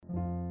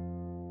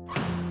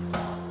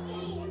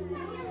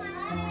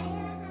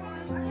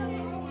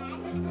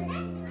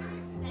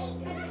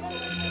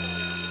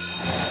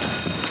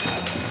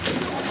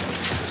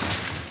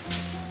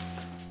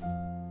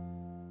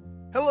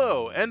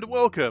and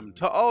welcome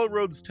to All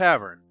Roads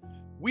Tavern.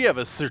 We have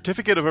a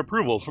certificate of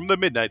approval from the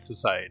Midnight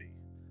Society.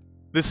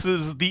 This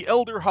is the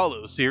Elder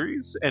Hollow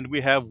series, and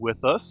we have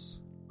with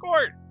us...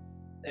 Court!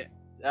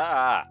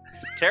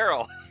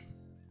 Terrell.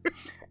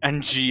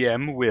 And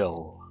GM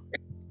Will.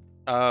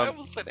 I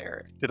almost said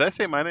Eric. Did I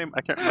say my name? I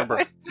can't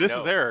remember. This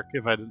is Eric,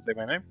 if I didn't say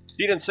my name.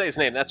 He didn't say his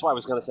name, that's why I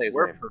was going to say his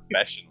We're name.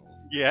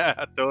 professionals.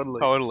 Yeah, totally.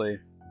 Totally.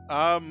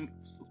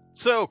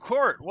 So,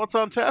 Court, what's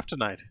on tap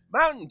tonight?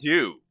 Mountain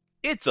Dew.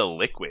 It's a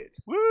liquid.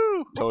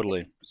 Woo!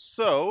 Totally.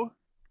 So,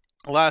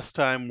 last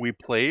time we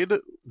played,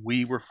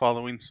 we were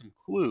following some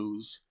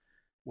clues,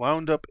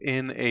 wound up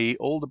in a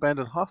old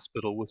abandoned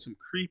hospital with some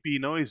creepy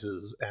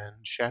noises and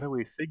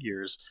shadowy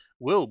figures.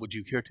 Will, would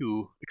you care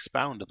to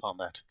expound upon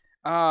that?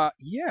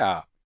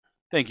 Yeah.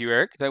 Thank you,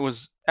 Eric. That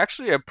was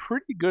actually a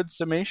pretty good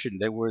summation.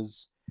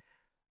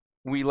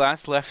 We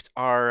last left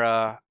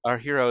our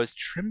heroes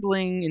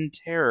trembling in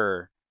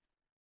terror.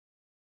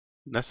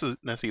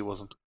 Nessie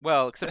wasn't.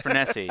 Well, except for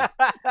Nessie.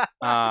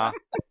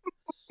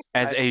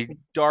 As a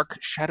dark,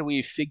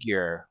 shadowy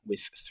figure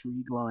with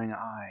 3 glowing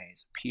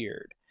eyes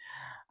appeared.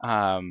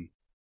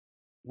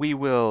 We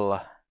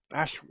will...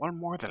 That's one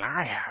more than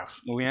I have.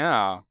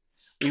 Yeah.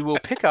 We will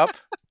pick up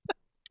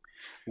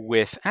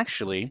with,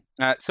 actually...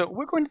 so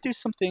we're going to do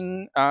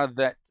something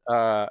that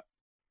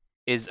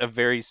is a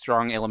very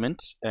strong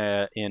element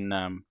in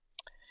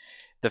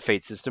the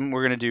Fate system.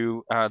 We're going to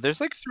do...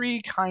 there's like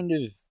 3 kind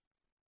of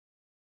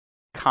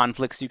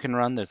conflicts you can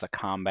run. There's a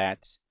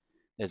combat,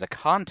 there's a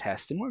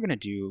contest, and we're going to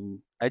do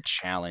a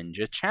challenge.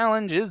 A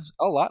challenge is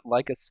a lot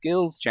like a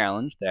skills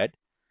challenge that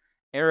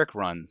Eric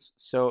runs.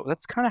 So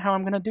that's kind of how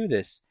I'm going to do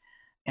this.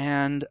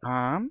 And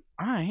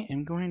I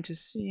am going to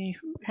see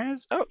who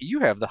has... Oh,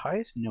 you have the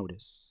highest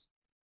notice,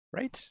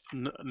 right?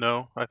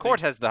 No, I think...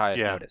 Court has the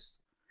highest notice.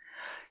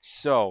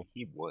 So...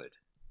 He would.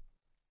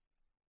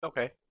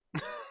 Okay.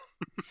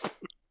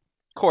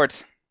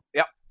 Court.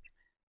 Yep.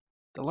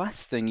 The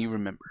last thing you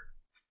remember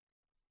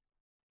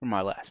from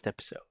my last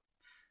episode.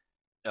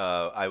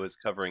 I was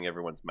covering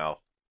everyone's mouth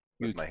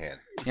with my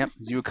hands. Yep,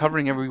 as you were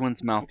covering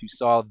everyone's mouth, you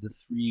saw the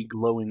 3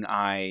 glowing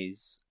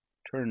eyes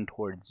turn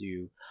towards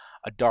you.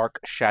 A dark,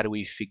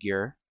 shadowy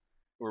figure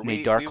in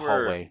a dark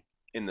hallway.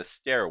 In the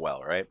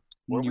stairwell, right?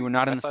 You were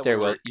not in the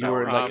stairwell. You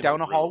were like down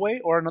a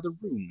hallway or another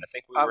room. I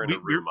think we were in a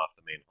room off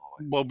the main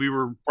hallway. Well, we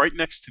were right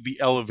next to the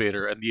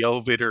elevator, and the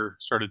elevator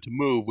started to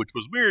move, which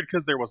was weird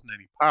because there wasn't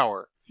any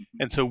power.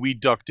 And so we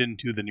ducked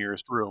into the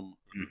nearest room.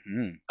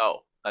 Mm-hmm.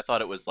 Oh, I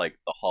thought it was like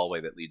the hallway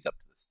that leads up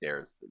to the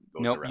stairs.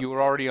 Nope, you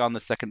were already on the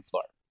 2nd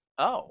floor.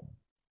 Oh.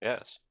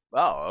 Yes.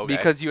 Oh, okay.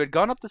 Because you had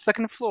gone up the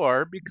 2nd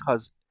floor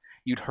because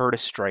you'd heard a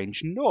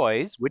strange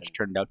noise, which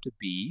turned out to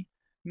be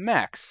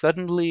Max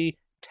suddenly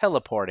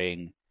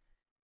teleporting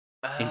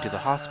into the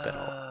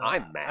hospital.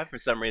 I'm Max. I, for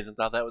some reason,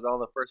 thought that was on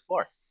the 1st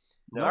floor.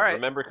 No, all right.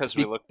 Remember, because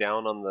we looked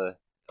down on the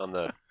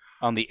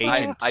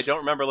agent. I don't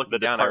remember looking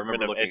down. I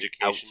remember looking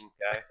education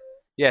out. guy.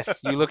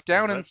 Yes, you looked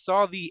down and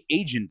saw the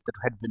agent that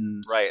had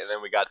been right, and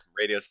then we got some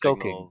radio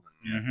signals.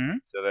 Mm-hmm.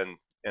 So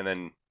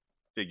then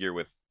figure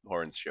with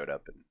horns showed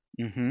up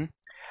and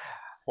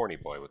horny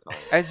boy with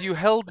horns. As you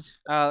held,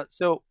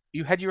 so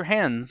you had your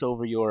hands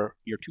over your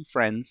 2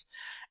 friends,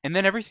 and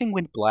then everything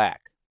went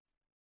black.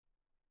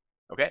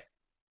 Okay.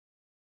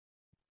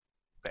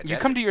 Fantastic. You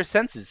come to your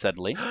senses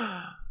suddenly.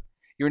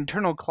 Your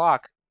internal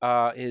clock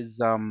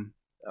is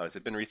Oh, has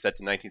it been reset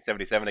to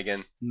 1977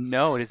 again?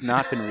 No, it has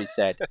not been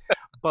reset.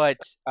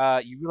 But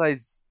you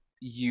realize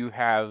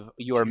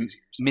you're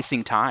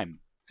missing time.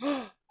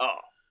 Oh,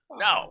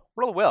 no.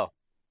 Roll a will.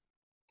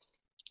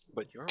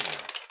 But you're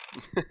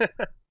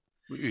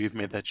You've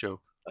made that joke.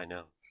 I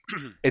know.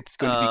 It's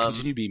going to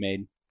continue to be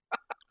made.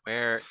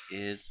 Where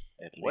is...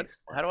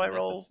 How do I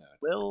roll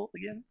will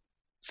again?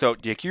 So,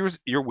 Dick,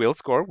 your will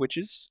score, which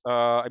is,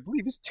 I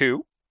believe, is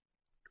 2.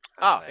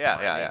 Oh,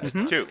 yeah. It's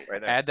 2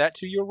 right there. Add that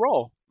to your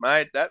roll.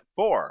 That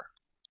 4.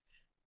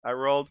 I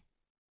rolled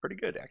pretty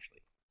good, actually.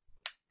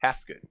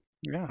 Half good.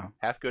 Yeah.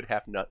 Half good,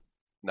 half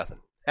nothing.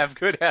 Half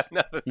good, half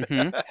nothing.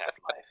 Mm-hmm. Half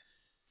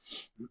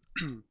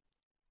life.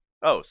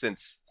 Oh,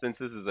 since this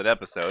is an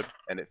episode,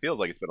 and it feels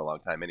like it's been a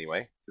long time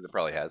anyway, because it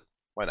probably has.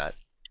 Why not?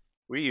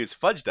 We use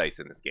fudge dice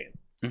in this game.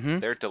 Mm-hmm.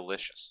 They're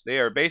delicious. They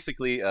are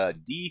basically a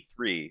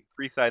D3,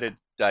 3-sided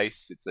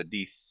dice. It's a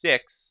D6,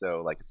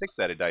 so like a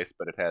 6-sided dice,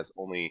 but it has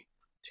only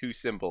 2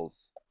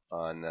 symbols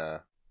on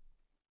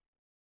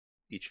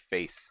each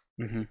face,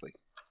 basically.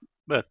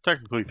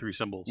 Technically 3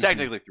 symbols.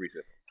 Technically 3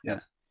 symbols,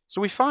 yes. So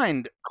we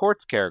find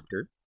Court's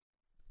character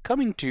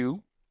coming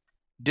to,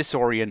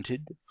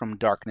 disoriented from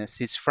darkness.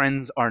 His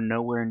friends are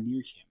nowhere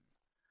near him.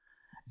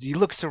 As he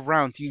looks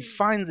around, he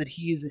finds that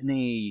he is in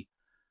a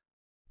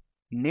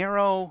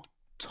narrow,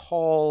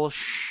 tall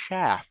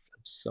shaft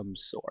of some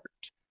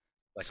sort.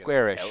 Like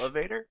squarish. An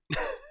elevator?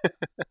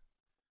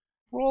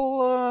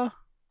 Roll a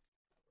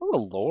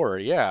lore,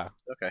 yeah.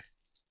 Okay.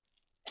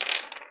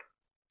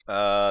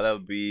 That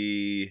would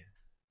be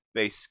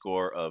base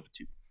score of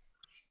 2.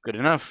 Good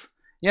enough.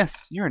 Yes,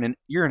 you're in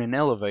an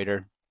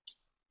elevator.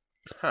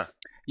 Huh.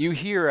 You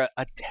hear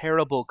a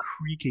terrible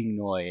creaking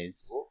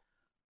noise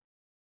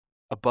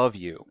above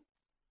you.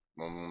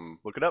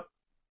 Look it up.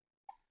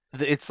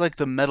 It's like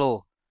the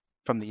metal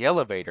from the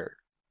elevator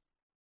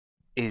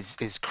is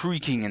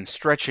creaking and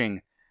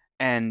stretching,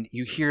 and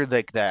you hear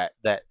like that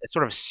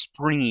sort of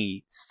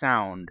springy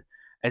sound,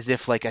 as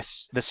if like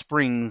the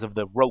springs of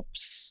the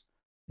ropes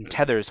and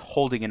tethers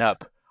holding it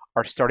up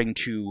are starting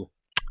to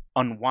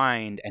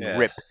unwind and Yeah.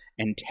 rip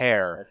and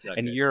tear, That's not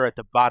and good. you're at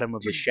the bottom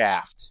of the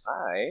shaft,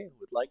 I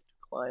would like to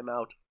climb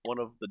out one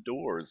of the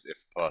doors if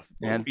possible.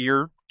 and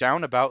you're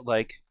down about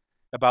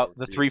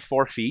the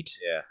 3-4 feet,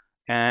 Yeah.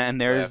 and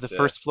there's have the to-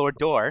 first floor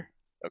door.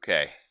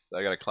 Okay. So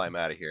I gotta climb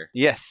out of here.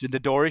 Yes, the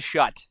door is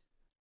shut.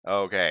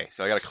 Okay.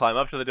 So I gotta climb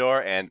up to the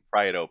door and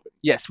pry it open.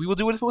 Yes, we will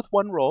do it with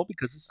one roll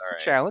because this is All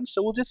right. a challenge,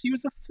 so we'll just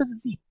use a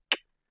physique.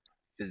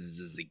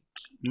 Physique.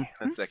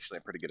 That's actually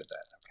I'm pretty good at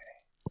that.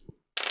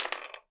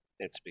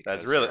 It's because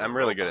That's really you're a I'm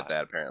really good at robot.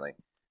 that apparently.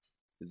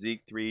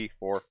 Physique 3,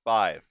 4,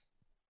 5.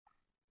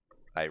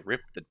 I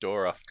ripped the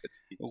door off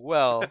its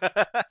Well,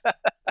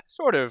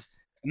 sort of.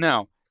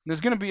 Now, there's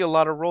going to be a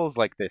lot of rolls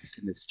like this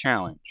in this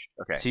challenge.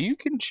 Okay. So you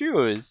can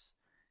choose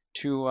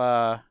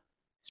to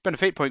spend a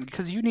fate point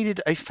because you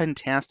needed a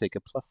fantastic, a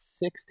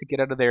 +6 to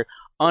get out of there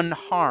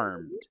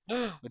unharmed,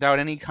 without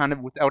any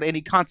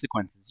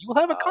consequences. You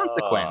will have a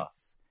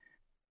consequence,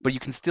 but you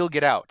can still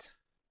get out.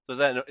 So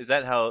is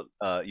that how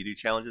you do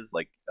challenges?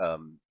 Like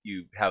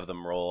you have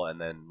them roll and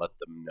then let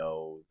them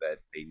know that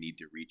they need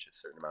to reach a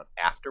certain amount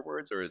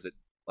afterwards, or is it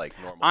like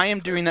normal? I am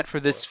doing that for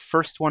this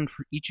first one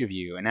for each of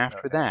you, and after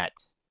Okay. that,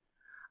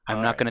 I'm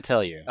All not right. going to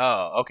tell you.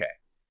 Oh, okay.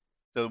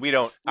 So we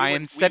don't. I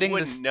am setting we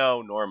wouldn't this-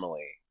 know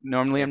normally.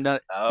 Normally, I'm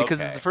not because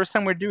it's Okay. the first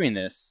time we're doing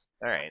this.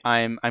 All right.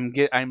 I'm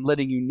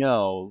letting you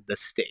know the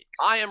stakes.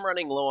 I am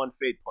running low on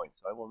fate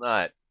points, so I will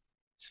not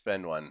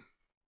spend one.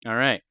 All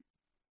right.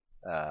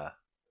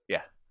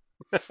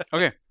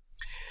 Okay.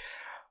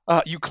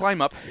 You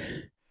climb up.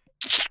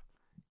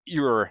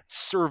 Your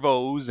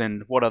servos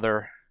and what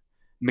other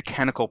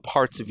mechanical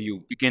parts of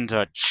you begin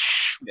to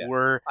Yeah.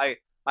 whir. I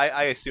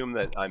assume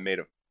that I'm made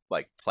of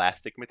like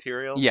plastic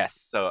material. Yes.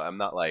 So I'm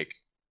not like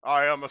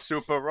I am a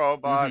super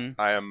robot. Mhm.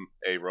 I am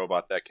a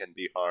robot that can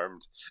be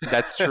harmed.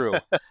 That's true.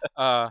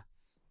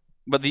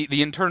 But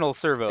the internal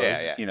servos,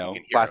 Yeah, you know,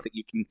 you can hear plastic,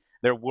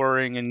 they're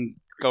whirring and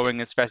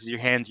going as fast as your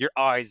hands. Your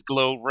eyes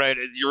glow red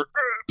as you're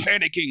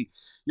panicking.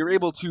 You're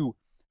able to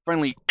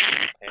finally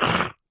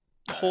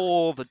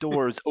pull the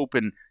doors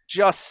open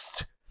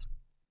just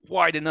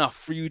wide enough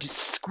for you to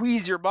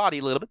squeeze your body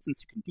a little bit,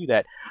 since you can do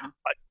that,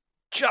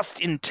 just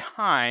in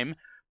time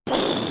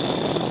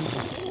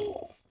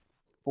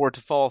for it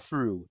to fall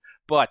through.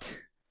 But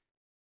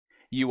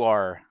you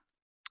are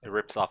It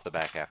rips off the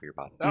back half of your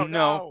body. Oh,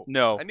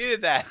 no. I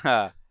needed that.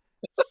 I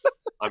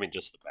mean,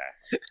 just the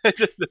back.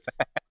 Just the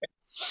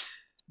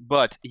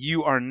But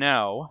you are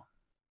now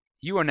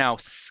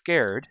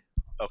scared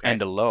okay.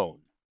 and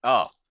alone.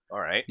 Oh, all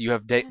right. You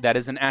have that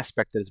is an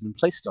aspect that has been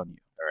placed on you.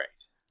 All right.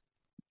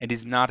 It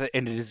is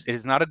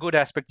not a good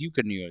aspect you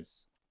can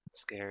use.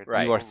 Scared.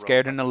 Right. You are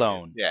scared and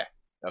alone. Yeah.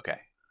 Okay.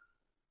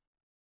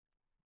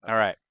 All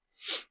right.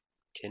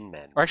 Tin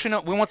Men. Or actually,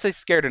 no, we won't say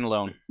scared and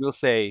alone. We'll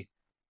say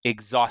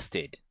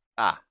exhausted.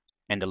 Ah.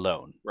 And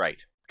alone.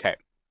 Right. 'Kay.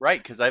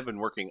 Right, because I've been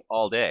working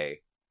all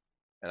day,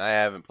 and I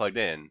haven't plugged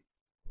in,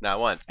 not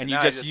once. And you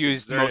now I just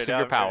used exerted most of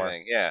your up power.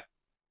 everything. Yeah.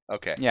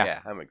 Okay.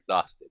 Yeah. I'm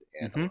exhausted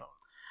and Mhm. alone.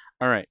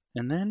 All right.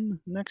 And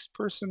then next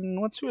person.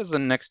 Who has the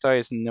next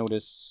highest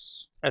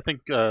notice? I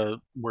think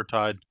we're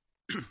tied.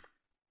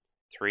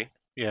 3.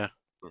 Yeah.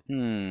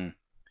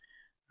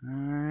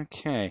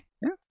 Okay.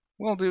 Yeah.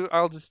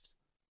 I'll just.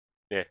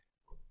 Yeah.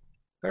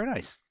 Very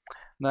nice.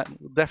 That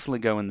will definitely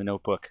go in the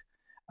notebook.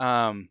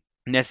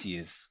 Nessie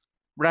is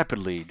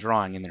rapidly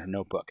drawing in her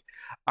notebook.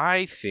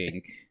 I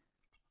think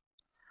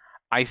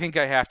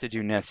I have to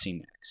do Nessie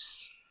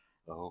next.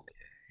 Okay.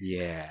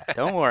 Yeah.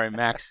 Don't worry,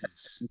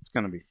 Max. It's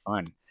gonna be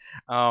fun.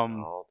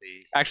 I'll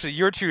be. Actually,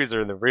 your twos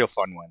are the real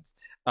fun ones.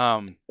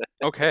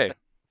 Okay.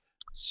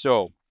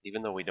 So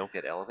Even though we don't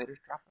get elevators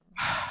dropping.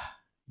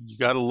 You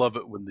gotta love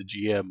it when the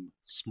GM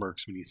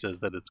smirks when he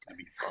says that it's gonna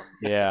be fun.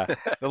 yeah,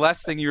 the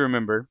last thing you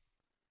remember,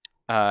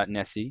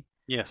 Nessie,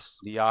 Yes.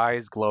 the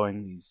eyes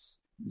glowing, this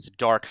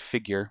dark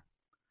figure.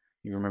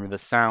 You remember the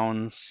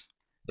sounds,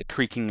 the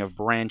creaking of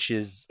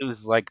branches. It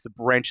was like the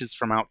branches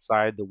from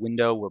outside the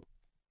window were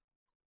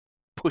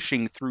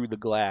pushing through the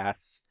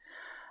glass.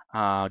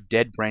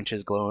 Dead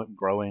branches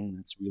growing.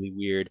 That's really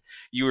weird.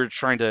 You were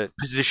trying to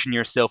position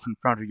yourself in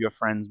front of your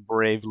friends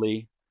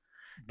bravely.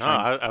 No,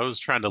 I was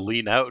trying to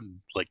lean out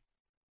and like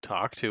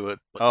talk to it.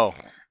 But Oh,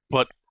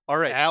 but all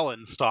right.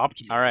 Alan stopped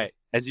me. All right.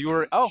 As you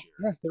were, yeah,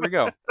 there we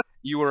go.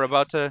 You were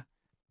about to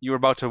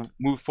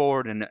move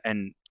forward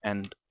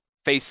and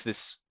face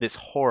this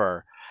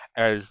horror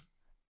as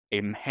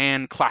a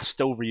hand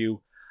clasped over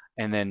you,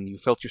 and then you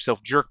felt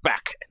yourself jerk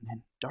back, and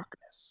then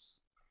darkness.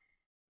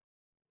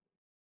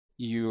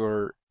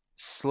 You're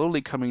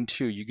slowly coming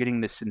to. You're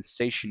getting the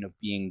sensation of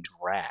being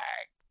dragged.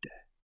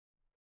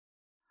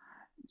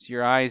 As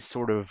your eyes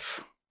sort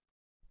of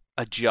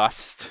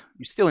adjust.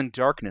 You're still in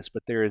darkness,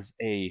 but there is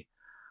a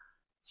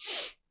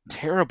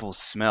terrible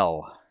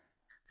smell.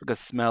 It's like a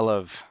smell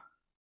of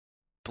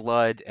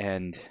blood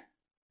and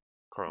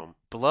Chrome.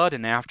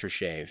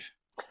 aftershave,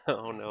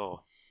 Oh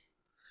no.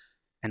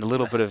 and a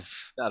little bit of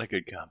Not a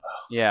good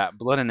combo.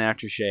 blood and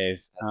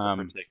aftershave. That's a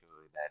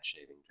particularly bad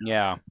shaving job.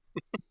 Yeah,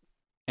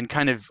 and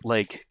kind of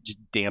like just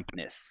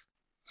dampness.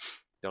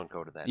 Don't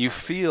go to that. You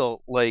barber.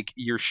 feel like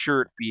your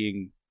shirt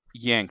being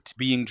yanked,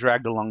 being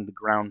dragged along the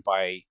ground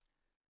by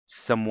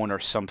someone or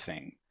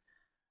something.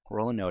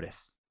 Roll a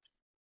notice.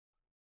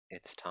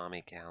 It's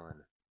Tommy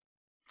Callan.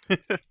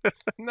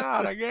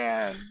 Not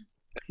again.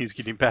 He's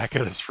getting back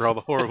at us for all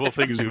the horrible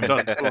things we've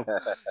done to him.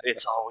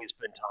 It's always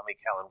been Tommy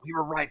Callan. We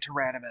were right to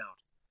rat him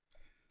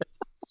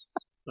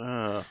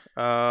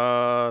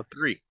out.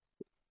 3.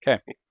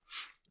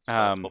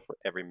 Responsible for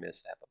every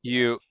mishap. of the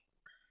You last-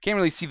 can't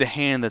really see the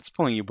hand that's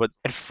pulling you, but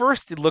at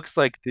first it looks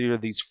like there are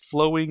these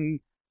flowing,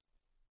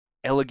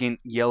 elegant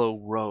yellow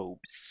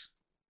robes.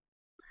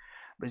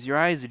 But as your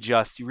eyes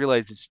adjust, you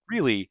realize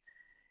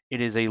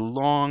it is a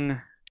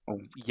long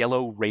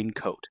yellow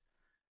raincoat,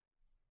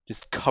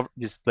 just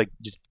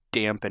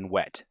damp and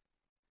wet.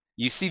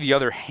 You see the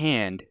other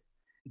hand,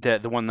 the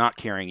one not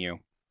carrying you.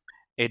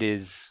 It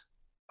is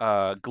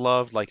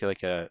gloved like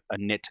a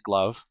knit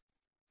glove,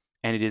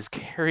 and it is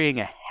carrying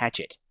a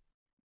hatchet.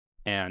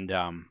 And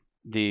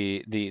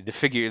the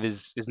figure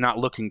is not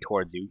looking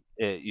towards you.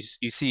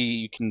 You see,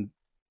 you can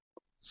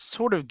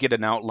sort of get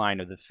an outline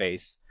of the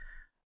face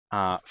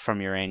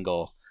from your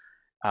angle.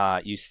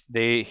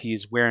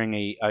 He's wearing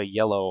a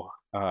yellow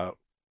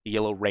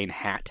rain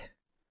hat,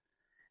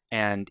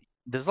 and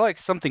there's like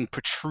something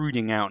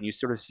protruding out, and you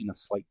sort of see a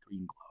slight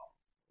green glow.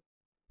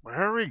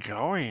 Where are we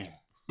going?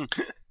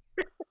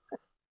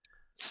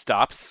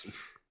 Stops.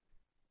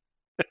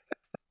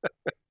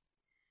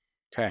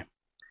 Okay.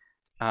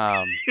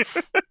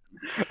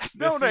 That's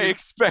not what I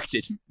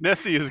expected.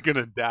 Nessie is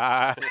gonna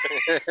die.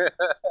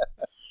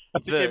 I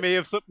think I may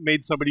have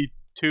made somebody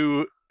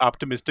too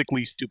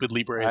optimistically,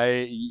 stupidly brave.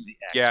 The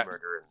axe Yeah.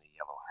 murderer in the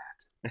yellow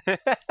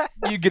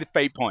hat. You get a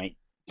fate point.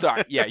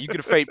 Sorry, yeah, you get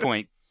a fate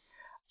point.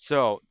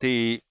 So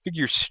the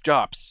figure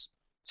stops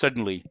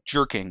suddenly,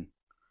 jerking,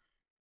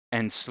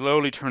 and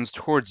slowly turns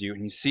towards you,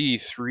 and you see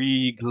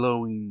 3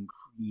 glowing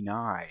green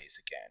eyes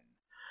again.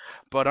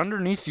 But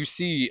underneath, you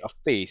see a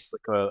face,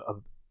 like a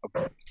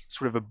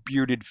sort of a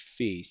bearded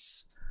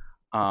face,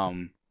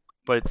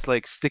 but it's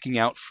like sticking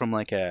out from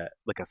like a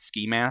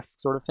ski mask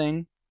sort of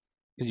thing,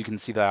 because you can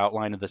see the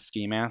outline of the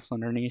ski mask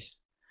underneath.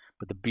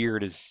 But the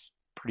beard is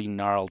pretty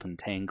gnarled and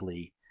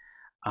tangly.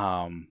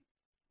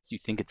 You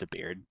think it's a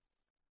beard.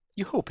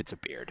 You hope it's a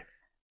beard.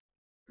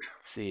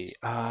 Let's see.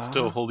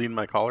 Still holding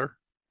my collar.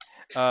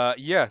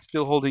 Yeah,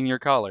 still holding your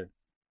collar.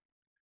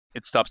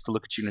 It stops to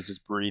look at you and it's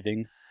just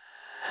breathing.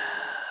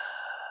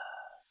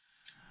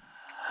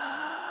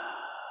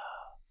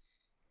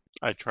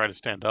 I try to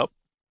stand up.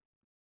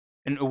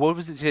 And what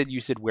was it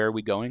you said, where are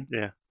we going?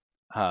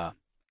 Yeah.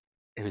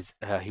 It was,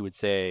 he would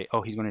say,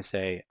 he's going to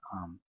say,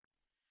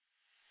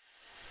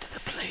 to the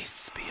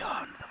place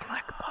beyond the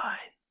black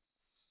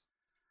pines.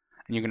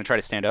 And you're going to try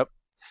to stand up?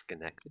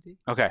 Schenectady?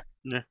 Okay.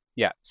 Yeah.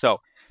 Yeah,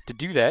 so to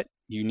do that,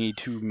 you need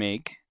to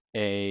make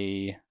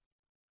a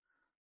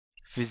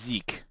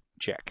physique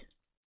check.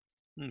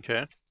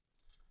 Okay.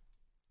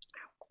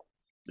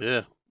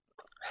 Yeah.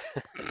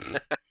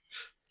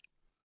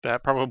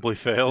 That probably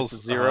fails.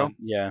 It's a 0?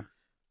 Yeah.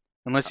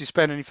 Unless you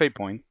spend any fate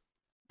points.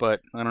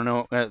 But, I don't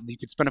know, you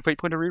could spend a fate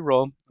point to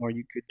reroll, or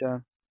you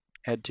could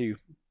add 2.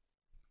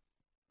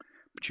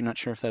 But you're not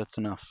sure if that's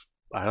enough.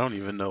 I don't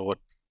even know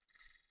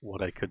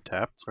what I could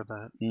tap for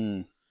that.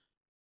 Hmm.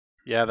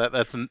 Yeah,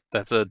 that's a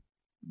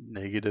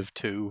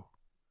 -2.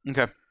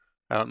 Okay.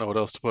 I don't know what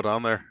else to put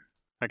on there.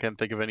 I can't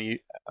think of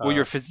any. Well,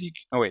 your physique...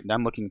 Oh, wait,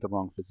 I'm looking at the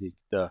wrong physique.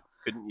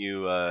 Couldn't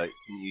you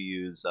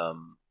use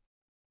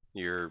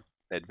your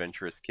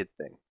adventurous kid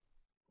thing?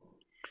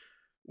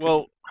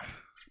 Well,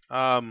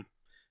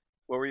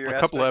 What were your a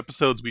couple of aspects?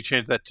 episodes we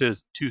changed that to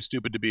too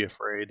stupid to be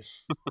afraid.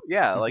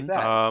 Yeah, like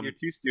that. Um, You're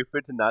too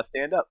stupid to not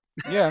stand up.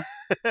 Yeah.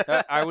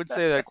 I would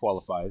say that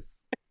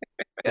qualifies.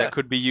 Yeah. That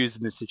could be used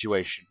in this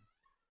situation.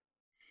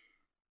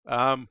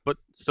 But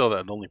still,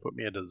 that'd only put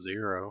me at a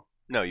 0.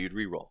 No, you'd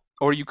re-roll.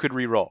 Or you could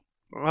reroll.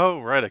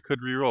 Oh, right, I could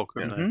reroll,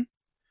 couldn't I? Mhm.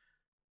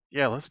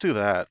 Yeah, let's do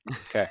that.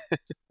 Okay.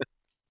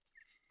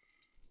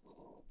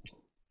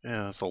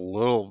 Yeah, that's a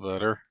little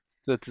better.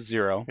 So it's a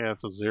 0. Yeah,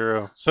 it's a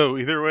 0. So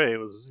either way, it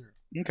was a 0.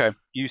 Okay.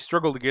 You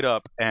struggle to get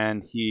up,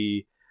 and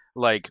he,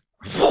 like,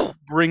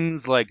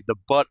 brings, like, the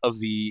butt of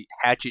the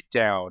hatchet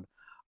down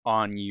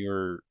on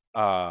your,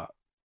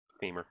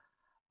 Femur.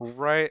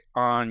 right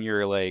on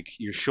your, like,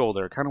 your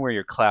shoulder, kind of where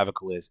your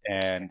clavicle is,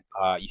 and,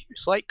 you hear a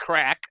slight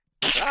crack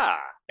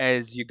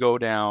as you go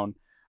down.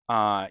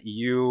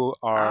 You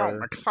are...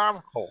 my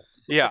clavicle.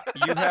 Yeah,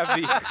 you have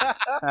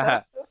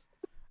the...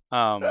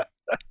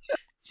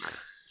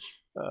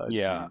 Oh,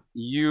 yeah, jeez.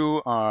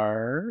 you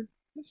are...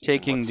 This isn't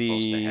Taking what's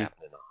supposed to the- happen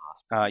in a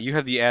hospital. you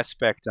have the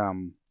aspect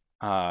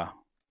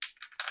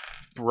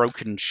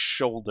broken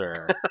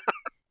shoulder.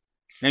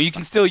 Now you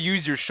can still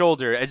use your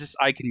shoulder.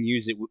 I can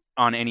use it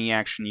on any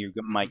action you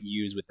might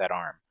use with that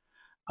arm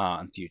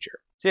in future.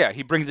 So yeah,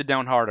 he brings it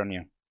down hard on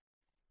you,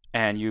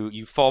 and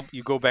you fall.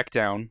 You go back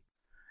down,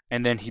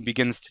 and then he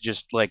begins to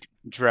just like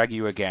drag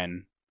you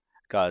again,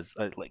 cause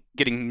like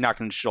getting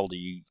knocked in the shoulder,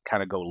 you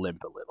kind of go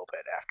limp a little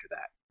bit after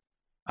that.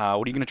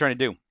 What are you gonna try to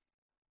do?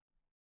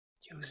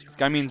 This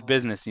guy means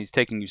business. And he's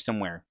taking you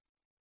somewhere.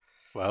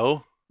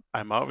 Well,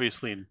 I'm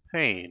obviously in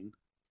pain.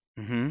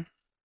 Mm-hmm.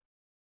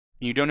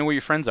 You don't know where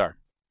your friends are.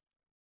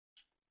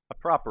 A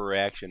proper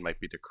reaction might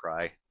be to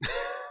cry.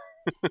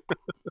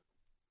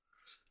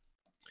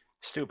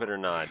 Stupid or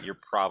not, you're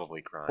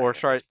probably crying. Or at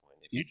try- this point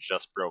if you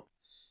just broke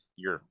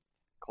your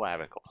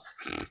clavicle.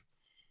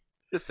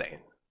 Just saying.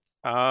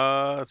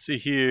 Let's see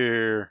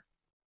here.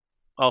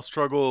 I'll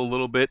struggle a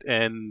little bit,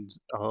 and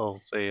I'll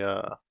say,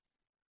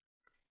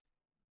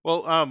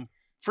 well,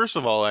 first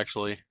of all,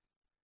 actually,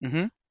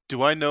 Mm-hmm.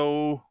 do I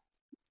know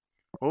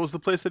what was the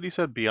place that he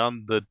said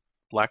beyond the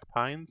Black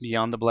Pines?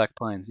 Beyond the Black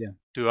Pines, yeah.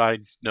 Do I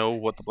know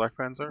what the Black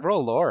Pines are?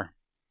 Roll lore.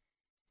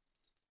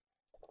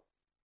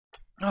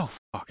 Oh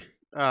fuck.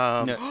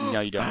 No,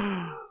 you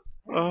don't.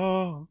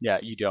 Oh, Yeah,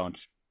 you don't.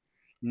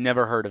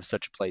 Never heard of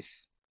such a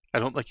place. I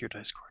don't like your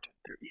dice cord.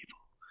 They're evil.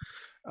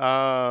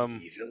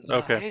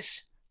 Okay.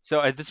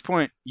 So at this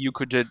point, you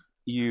could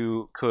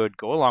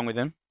go along with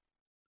him,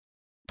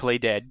 play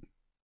dead,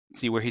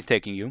 see where he's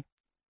taking you,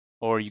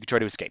 or you could try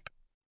to escape.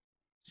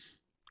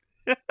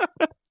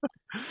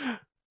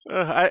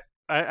 I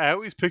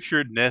always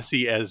pictured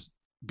Nessie as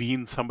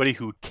being somebody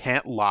who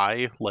can't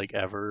lie like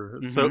ever.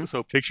 Mhm.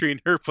 So picturing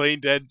her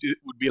playing dead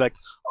would be like,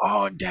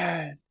 oh, I'm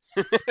dead.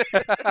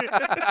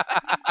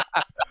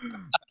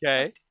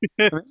 Okay.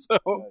 So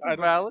I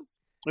don't, Valid.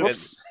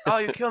 Oops. Oh,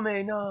 you kill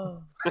me,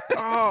 no.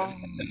 Oh,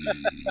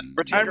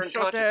 Pretend I'm you're so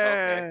unconscious,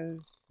 okay. dead.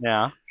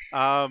 Yeah.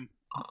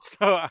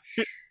 So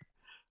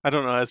I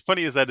don't know. As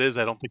funny as that is,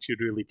 I don't think she'd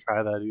really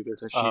try that either.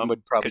 So she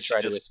would probably 'cause she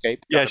try to just-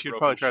 escape. Yeah, got a she'd broken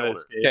probably try to shoulder.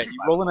 escape. Okay, you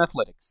roll in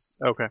athletics.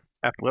 Okay,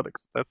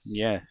 athletics.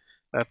 Yeah.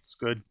 That's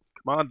good.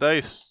 Come on,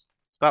 dice.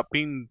 Stop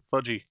being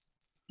fudgy.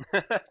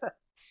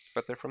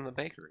 But they're from the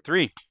bakery.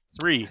 3.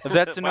 3. If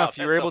that's Wow, enough,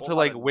 you're that's a able to whole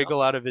like lot of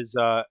wiggle out of his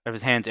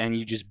hands, and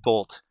you just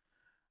bolt,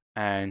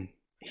 and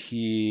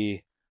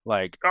he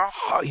like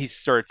he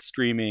starts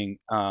screaming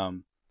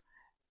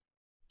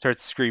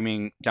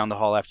down the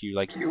hall after you,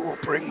 like, you will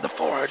bring the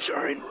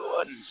forager in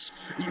ruins.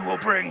 You will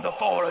bring the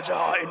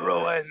forager in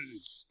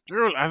ruins.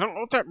 Dude, I don't know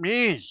what that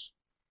means.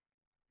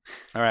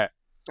 All right,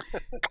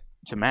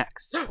 to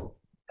Max.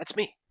 That's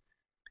me.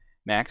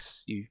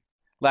 Max, you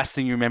last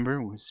thing you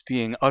remember was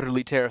being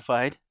utterly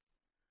terrified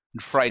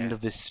and frightened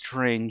of Yes. this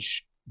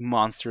strange,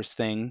 monstrous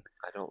thing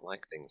I don't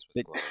like things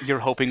that with gloves. you're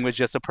hoping was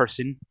just a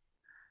person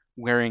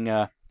wearing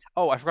a.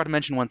 Oh, I forgot to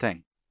mention one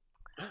thing.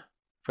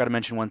 Forgot to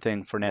mention one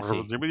thing for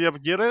Nessie. Did we ever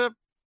get it?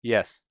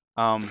 Yes.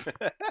 We'll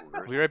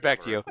be right back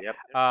to you.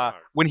 Yep.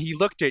 When he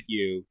looked at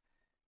you,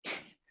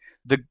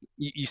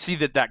 you see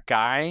that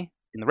guy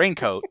in the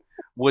raincoat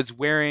was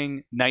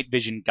wearing night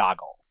vision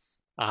goggles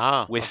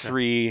Ah. with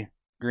 3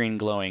 green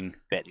glowing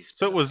bits.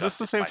 So was this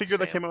the Abducted same by figure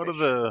that Sam came out of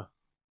Fisher. the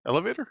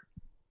elevator?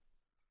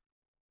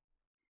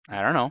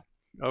 I don't know.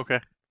 Okay.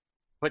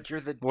 But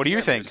you're the What do you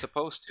DM, think? You're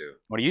supposed to.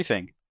 What do you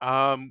think?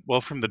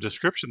 Well, from the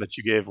description that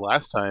you gave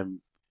last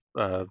time,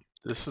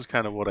 this is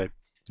kind of what I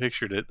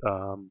pictured it.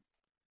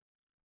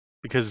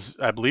 Because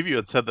I believe you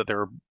had said that there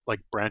were like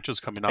branches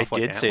coming off. I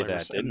like did say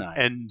antlers, that, didn't I?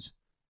 And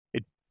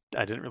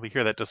I didn't really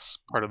hear that. Just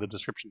part of the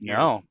description here.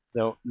 No,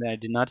 though I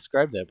did not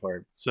describe that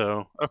part.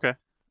 So okay.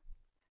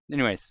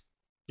 Anyways,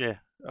 Okay.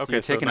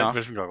 you're So taking night off.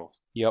 vision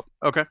goggles. Yep.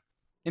 Okay.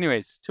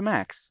 Anyways, to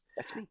Max.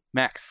 That's me.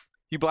 Max,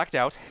 you blacked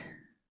out.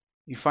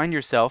 You find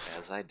yourself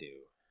As I do.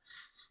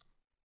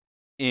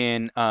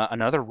 in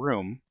another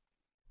room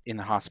in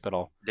the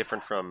hospital,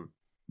 Different from.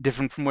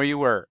 different from where you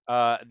were.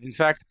 In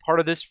fact,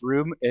 part of this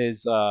room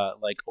is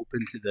like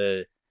open to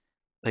the,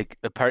 like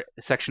a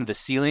section of the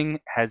ceiling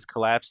has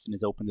collapsed and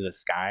is open to the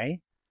sky,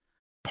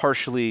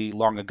 partially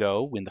long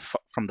ago when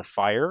from the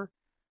fire,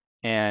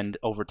 and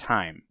over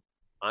time.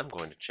 I'm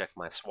going to check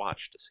my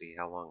swatch to see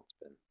how long it's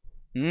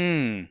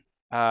been.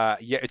 Yeah,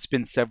 it's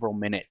been several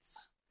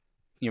minutes.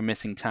 You're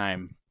missing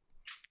time.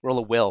 Roll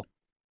a will.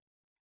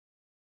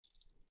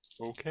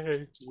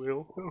 Okay.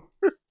 Will.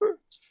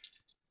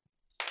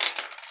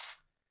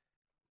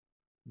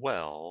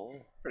 Well,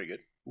 Pretty good.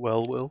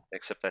 Well, Will.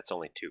 except that's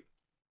only 2.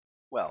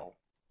 Well,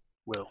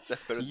 Will.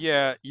 that's better.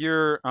 Yeah,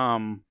 you're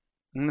I'm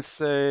gonna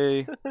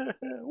say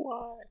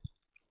Why?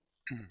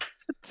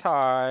 it's a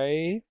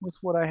tie with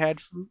what I had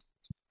for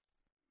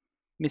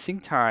missing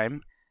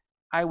time.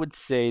 I would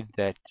say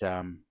that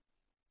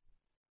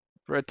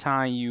for a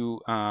tie,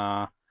 you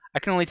I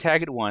can only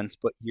tag it once,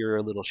 but you're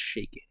a little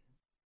shaken.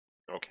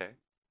 Okay.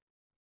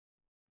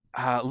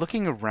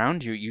 Looking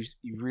around you,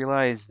 you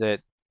realize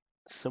that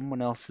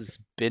someone else has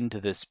been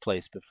to this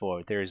place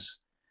before. There's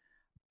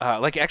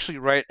like actually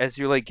right as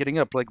you're like getting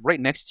up, like right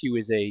next to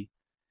you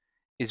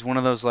is one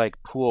of those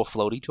like pool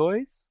floaty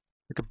toys,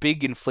 like a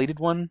big inflated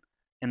one,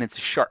 and it's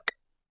a shark.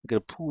 like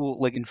a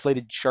pool, like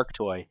inflated shark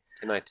toy.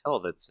 Can I tell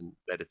that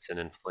it's an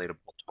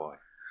inflatable toy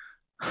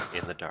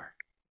in the dark?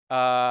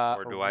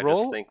 Or do I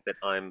roll, just think that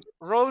I'm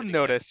roll sitting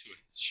notice.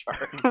 next to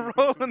a shark?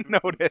 Roll a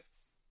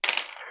notice.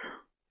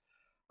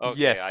 Okay,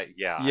 Yes.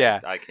 yeah.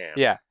 I can.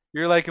 Yeah,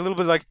 you're like a little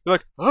bit like you're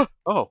like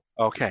oh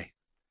okay,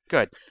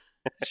 good.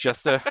 It's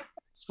just a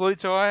floaty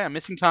toy. I'm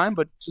missing time,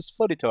 but it's just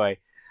a floaty toy.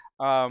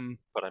 But I'm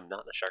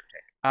not in a Shark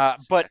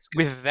Tank. But That's good.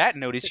 with that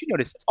notice, you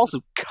notice it's also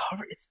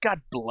covered. It's got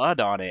blood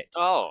on it.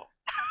 Oh,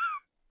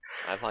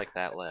 I like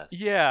that less.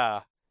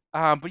 Yeah.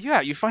 But yeah,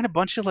 you find a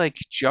bunch of like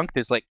junk.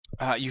 There's like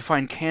you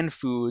find canned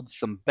foods,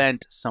 some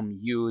bent, some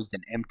used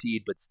and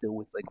emptied, but still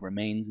with like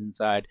remains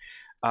inside.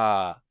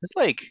 There's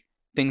like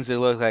things that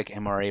look like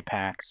MRA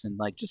packs and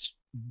like just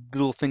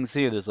little things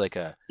here. There's like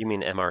a You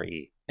mean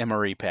MRE?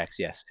 MRE packs,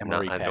 yes,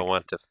 MRE I packs. don't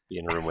want to be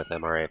in a room with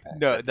MRA packs.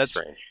 No, That'd be that's-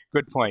 strange.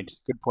 Good point.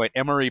 Good point.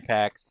 MRE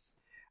packs.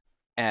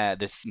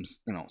 There's some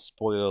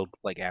spoiled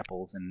like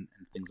apples and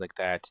things like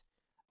that.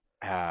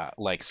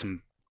 Like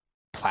some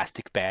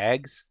plastic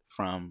bags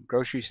from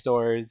grocery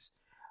stores,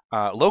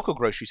 local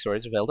grocery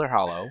stores of Elder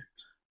Hollow,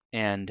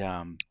 and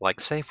Like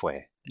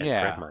Safeway. And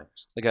Yeah. Fred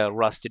Meyer's. like a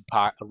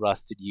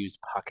rusted used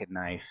pocket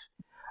knife.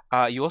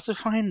 You also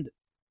find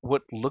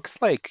what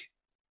looks like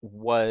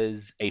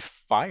was a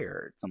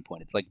fire at some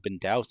point. It's like been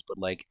doused, but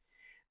like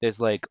there's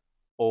like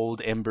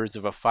old embers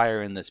of a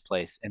fire in this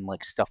place, and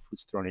like stuff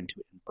was thrown into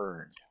it and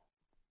burned.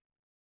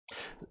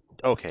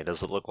 Okay,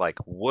 does it look like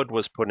wood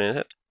was put in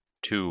it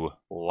to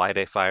light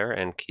a fire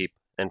and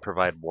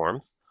provide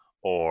warmth,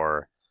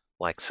 or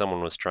like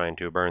someone was trying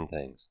to burn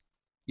things?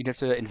 You'd have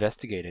to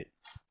investigate it.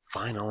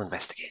 Fine, I'll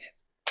investigate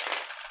it.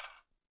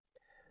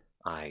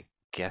 I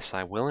guess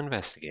I will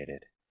investigate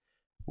it.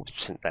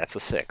 Since that's a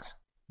 6.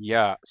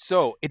 Yeah,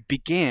 so it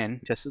began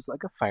just as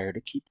like a fire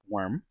to keep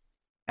warm,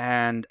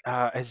 and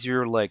as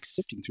you're like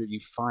sifting through, you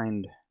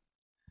find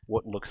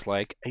what looks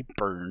like a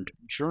burned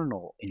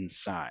journal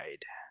inside.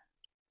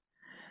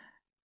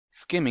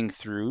 Skimming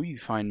through, you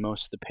find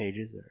most of the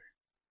pages are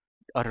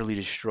utterly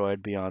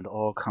destroyed beyond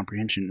all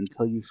comprehension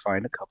until you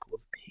find a couple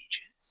of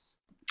pages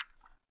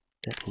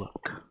that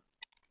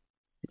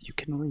you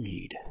can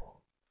read.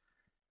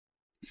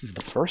 This is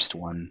the first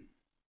one.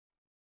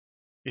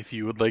 If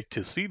you would like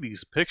to see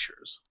these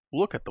pictures,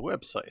 look at the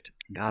website.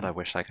 God, I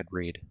wish I could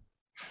read.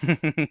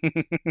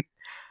 The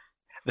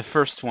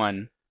first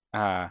one.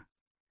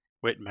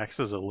 Wait, Max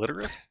is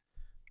illiterate?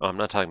 Oh, I'm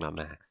not talking about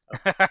Max.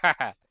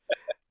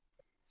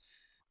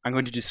 I'm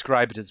going to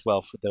describe it as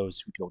well for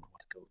those who don't want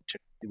to go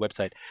check the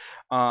website.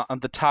 On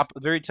the top,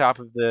 very top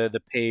of the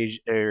page,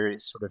 there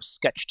is sort of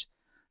sketched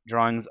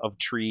drawings of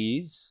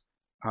trees,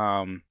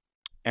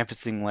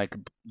 emphasizing like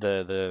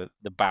the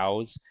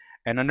boughs.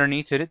 And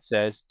underneath it, it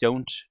says,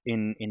 "Don't,"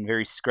 in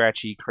very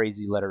scratchy,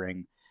 crazy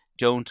lettering,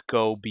 "don't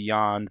go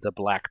beyond the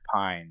black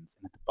pines."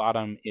 And at the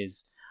bottom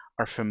is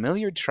our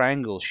familiar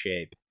triangle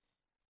shape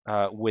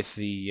with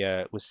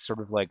sort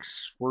of like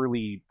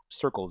swirly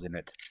circles in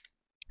it.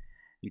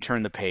 You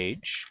turn the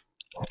page,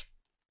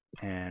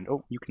 and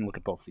you can look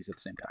at both of these at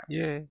the same time.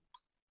 Yay.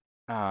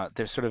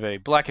 There's sort of a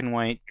black and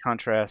white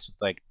contrast with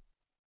like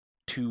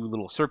two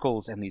little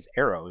circles and these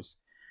arrows,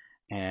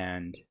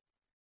 and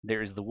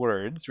there's the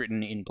words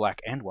written in black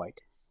and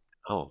white.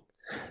 Oh,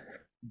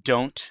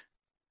 Don't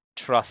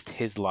trust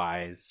his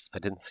lies. I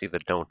didn't see the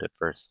don't at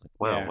first. Like,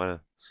 wow, Yeah.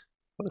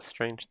 what a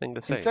strange thing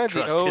to say. Inside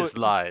the Trust O- his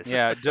lies.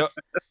 Yeah.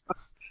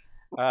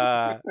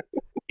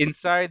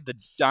 Inside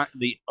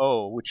the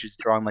O, which is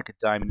drawn like a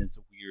diamond, is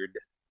a weird,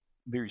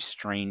 very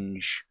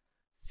strange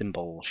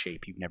symbol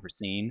shape you've never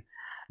seen.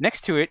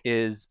 Next to it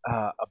is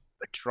a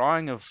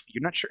drawing of,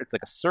 you're not sure, it's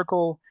like a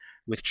circle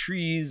with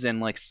trees and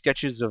like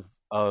sketches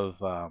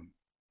of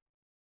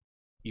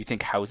you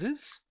think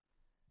houses,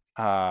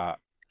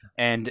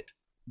 and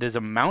there's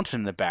a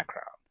mountain in the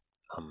background.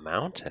 A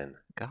mountain?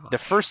 God. The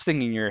first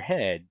thing in your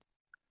head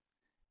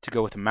to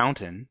go with a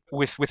mountain,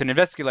 with an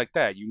investigator like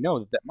that, you know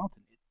that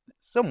mountain,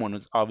 someone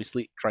was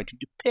obviously trying to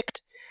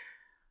depict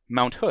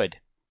Mount Hood,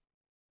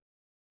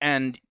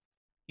 and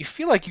you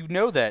feel like you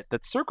know that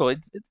circle.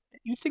 It's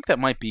you think that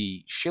might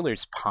be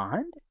Schiller's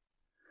Pond,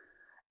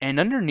 and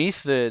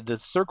underneath the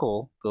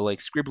circle, the like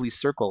scribbly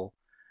circle,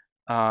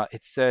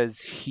 it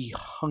says he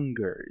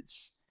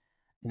hungers,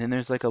 and then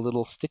there's like a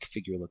little stick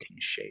figure looking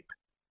shape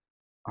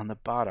on the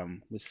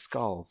bottom with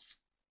skulls.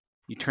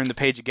 You turn the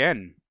page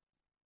again,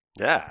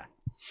 Yeah.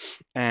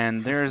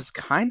 and there's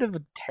kind of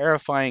a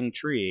terrifying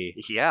tree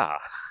Yeah.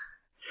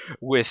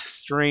 with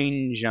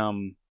strange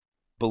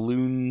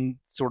balloon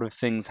sort of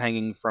things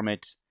hanging from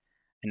it,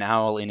 an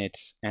owl in it,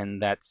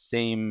 and that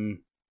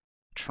same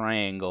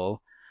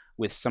triangle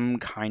with some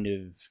kind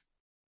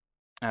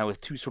of with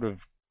two sort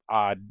of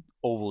odd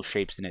oval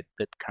shapes in it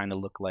that kind of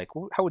look like,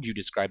 how would you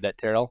describe that,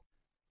 Terrell?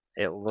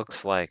 It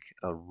looks like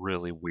a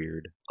really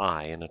weird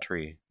eye in a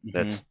tree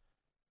that's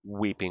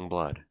weeping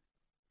blood.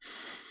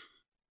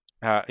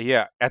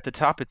 Yeah, at the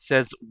top it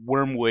says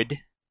Wormwood,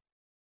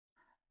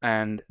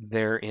 and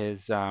there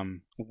is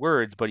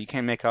words, but you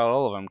can't make out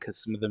all of them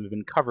because some of them have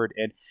been covered.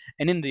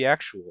 And in the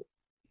actual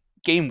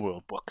Game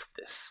World book of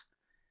this,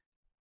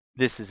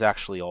 this is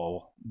actually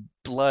all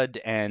blood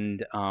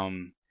and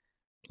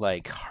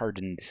like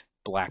hardened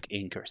black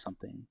ink or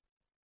something.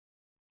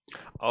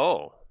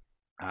 Oh.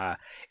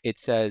 It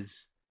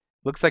says,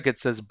 looks like it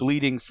says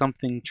bleeding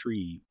something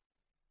tree.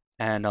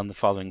 And on the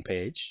following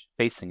page,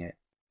 facing it,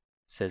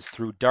 says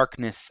through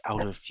darkness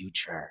out of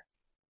future,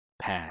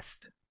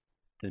 past,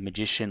 the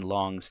magician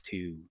longs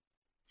to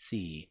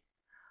see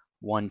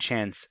one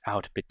chance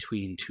out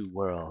between two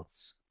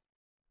worlds.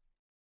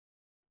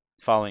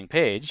 Following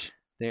page,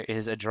 there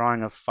is a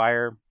drawing of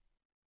fire,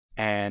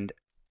 and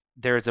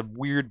there is a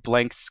weird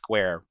blank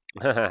square.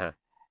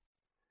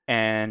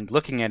 And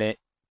looking at it,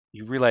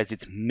 you realize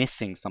it's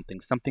missing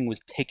something. Something was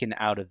taken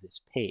out of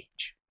this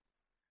page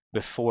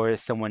before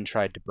someone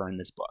tried to burn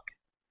this book.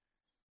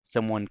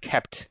 Someone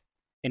kept,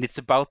 and it's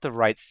about the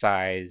right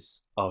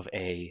size of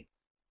a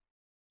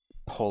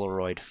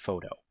Polaroid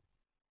photo.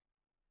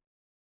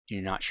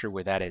 You're not sure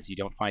where that is. You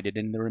don't find it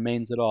in the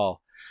remains at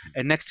all.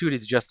 And next to it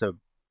is just a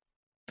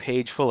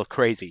page full of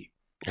crazy.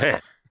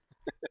 They're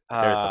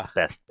the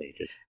best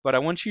pages. But I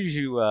want you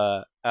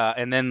to,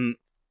 and then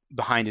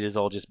behind it is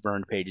all just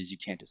burned pages you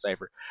can't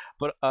decipher.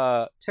 But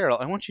Terrell,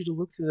 I want you to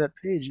look through that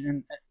page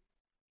and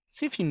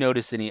see if you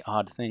notice any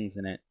odd things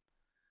in it,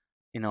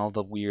 in all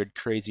the weird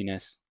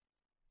craziness.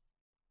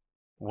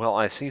 Well,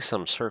 I see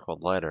some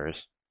circled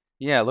letters.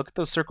 Yeah, look at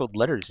those circled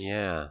letters.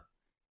 Yeah.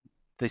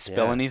 They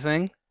spell Yeah.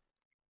 anything?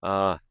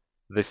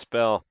 They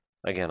spell,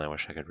 again, I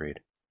wish I could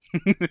read.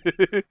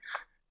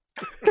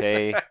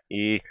 Kevin.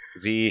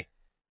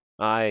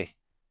 I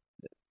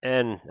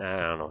don't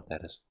know what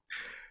that is.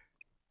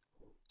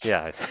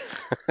 Yeah.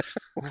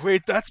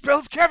 Wait, that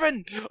spells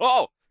Kevin!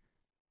 Oh!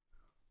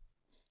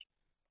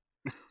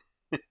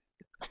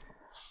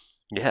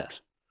 Yes.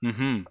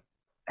 Mm-hmm.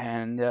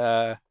 And,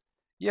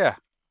 yeah.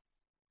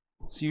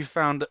 So you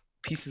found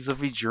pieces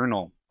of a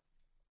journal.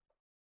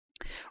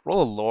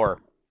 Roll a lore.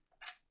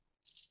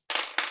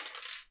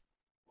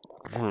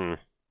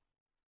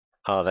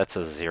 Oh, that's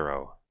a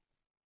 0.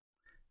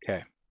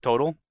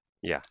 Total?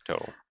 Yeah,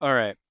 total. All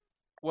right.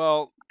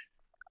 Well,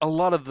 a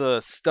lot of the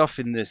stuff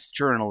in this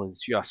journal is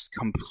just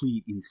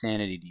complete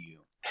insanity to you.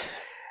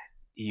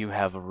 You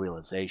have a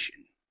realization.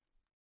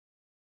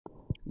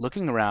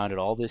 Looking around at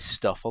all this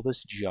stuff, all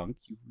this junk,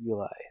 you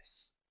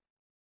realize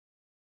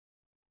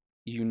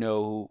you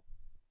know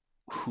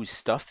whose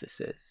stuff this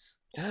is.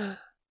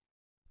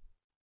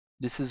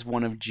 This is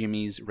one of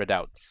Jimmy's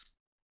redoubts.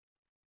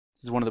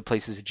 This is one of the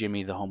places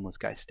Jimmy, the homeless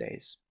guy,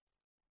 stays.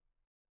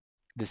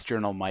 This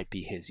journal might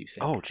be his, you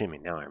think. Oh, Jimmy.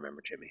 Now I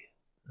remember Jimmy.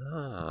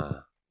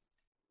 Ah.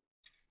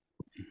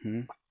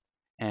 Mm-hmm.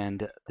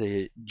 And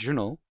the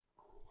journal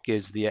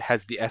has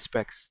the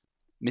aspects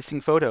missing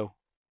photo,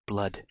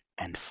 blood,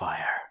 and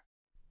fire.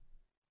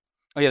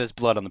 Oh yeah, there's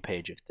blood on the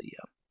page of the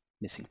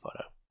missing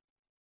photo.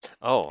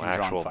 Oh, And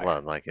drawn actual fire.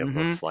 blood. Like it Mhm.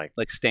 looks like.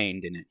 Like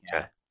stained in it. Yeah.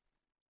 Okay.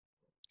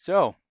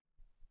 So,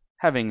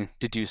 having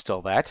deduced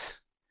all that,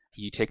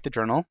 you take the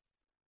journal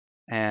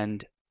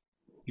and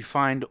you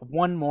find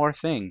one more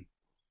thing.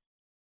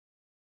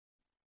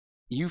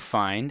 You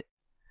find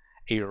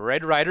a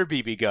Red Ryder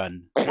BB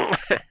gun.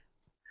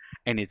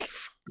 And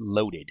it's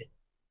loaded.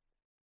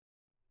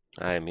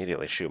 I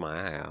immediately shoot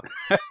my eye out.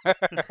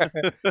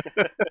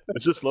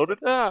 Is this loaded?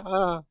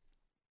 All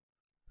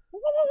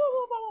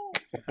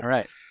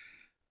right.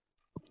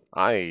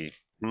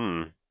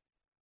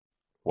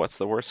 What's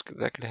the worst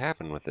that could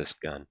happen with this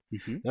gun?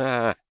 Mm-hmm.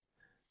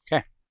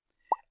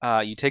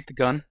 Ah. You take the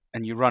gun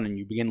and you run and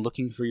you begin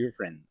looking for your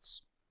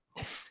friends.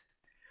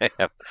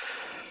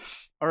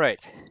 All right.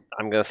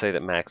 I'm going to say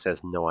that Max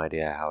has no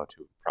idea how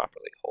to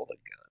properly hold a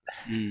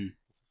gun.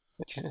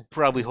 Just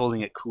probably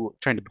holding it cool,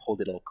 trying to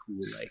hold it all cool,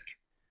 like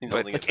He's But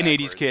holding like it an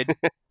 '80s backwards. kid.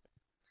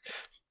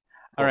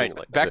 All right, Holding it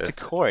like back to this.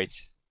 Coit,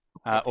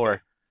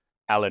 or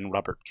Alan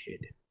Robert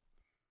Kidd.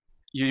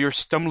 You're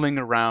stumbling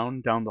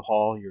around down the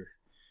hall.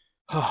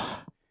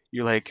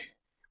 You're like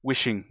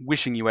wishing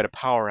you had a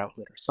power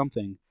outlet or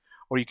something,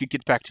 or you could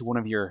get back to one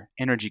of your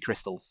energy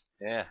crystals.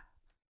 Yeah.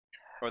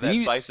 Or that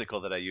You-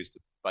 bicycle that I used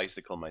to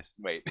bicycle my.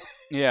 Wait.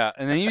 Yeah,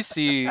 and then you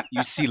see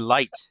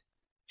light.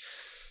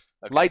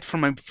 Okay. Light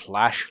from a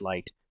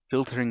flashlight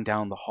filtering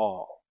down the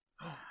hall,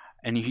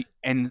 and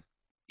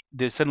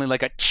there's suddenly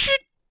like a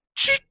chit,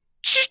 chit,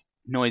 chit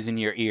noise in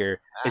your ear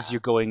as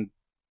you're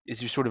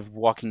sort of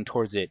walking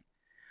towards it.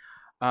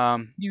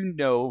 You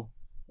know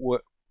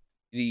what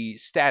the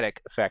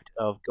static effect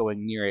of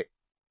going near it,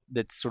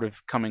 that's sort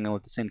of coming on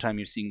at the same time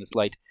you're seeing this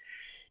light,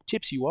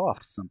 tips you off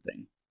to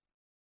something.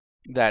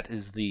 That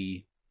is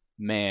the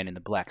man in the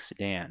black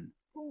sedan.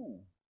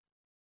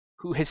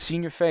 Who has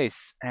seen your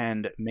face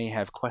and may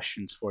have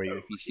questions for you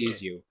if he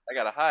sees you. I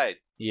gotta hide.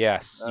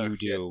 Yes, Oh, you shit.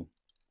 do.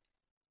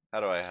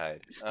 How do I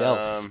hide?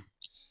 Stealth.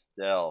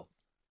 Stealth.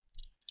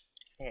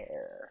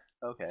 Hair.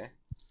 Okay.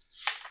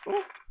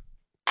 Ooh.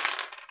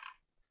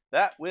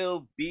 That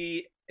will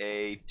be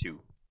a 2.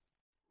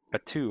 A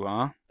 2,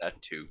 huh? A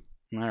 2.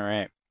 All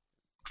right.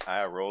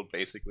 I rolled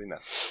basically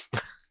nothing.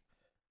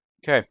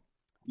 Okay.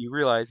 You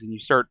realize and you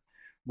start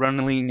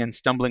running and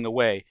stumbling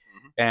away.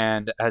 Mhm.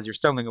 And as you're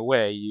stumbling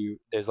away,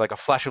 there's like a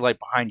flash of light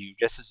behind you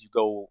just as you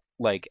go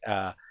like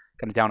kind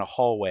of down a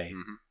hallway.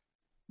 Mhm.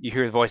 You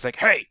hear the voice like,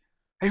 "Hey,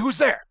 who's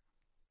there?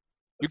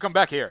 You come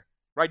back here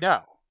right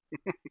now,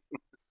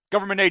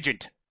 government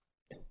agent."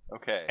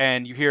 Okay.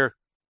 And you hear,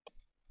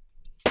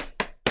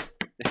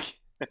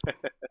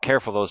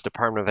 Careful, those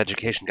Department of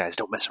Education guys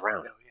don't mess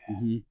around.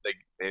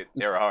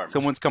 They're armed.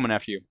 someone's coming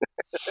after you.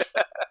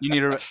 You need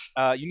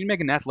to make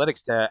an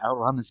athletics to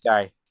outrun this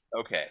guy,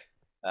 Okay.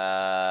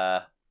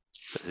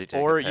 Does he take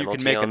or a you can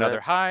penalty make on another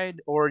that? hide,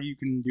 or you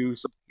can do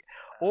something,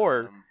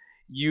 or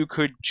you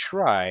could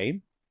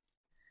try.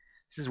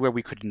 This is where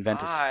we could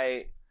invent a.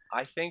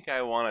 I think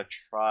I want to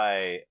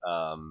try.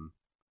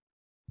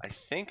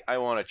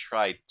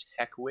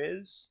 Tech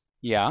Whiz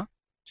Yeah.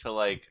 to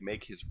like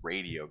make his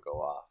radio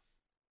go off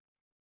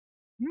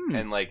Hmm.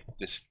 and like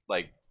just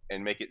like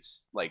and make it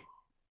like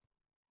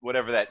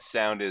whatever that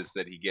sound is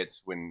that he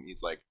gets when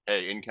he's like,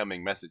 "Hey,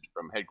 incoming message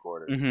from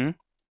headquarters, Mhm.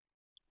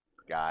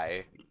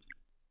 guy,"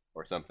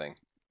 or something.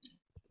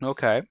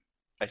 Okay.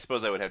 I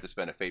suppose I would have to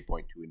spend a fate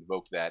point to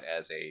invoke that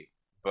as a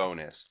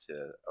bonus to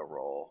a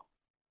roll,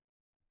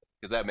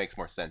 because that makes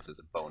more sense as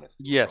a bonus.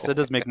 To a Yes, roll. that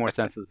does make more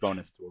sense as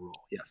bonus to a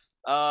roll. Yes.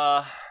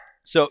 Uh,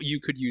 So you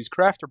could use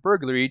craft or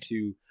burglary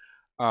to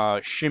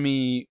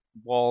shimmy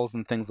walls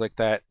and things like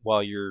that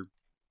while you're,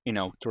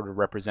 sort of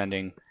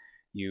representing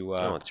you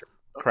No, it's your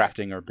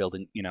crafting or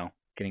building,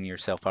 getting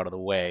yourself out of the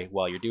way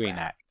while you're doing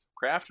that.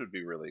 craft would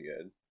be really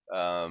good.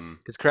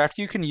 Because craft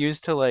you can use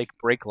to like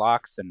break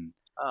locks and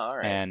All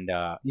right. and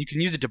you can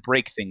use it to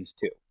break things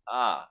too.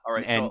 All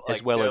right. and so like,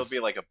 as well there'll as- be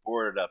like a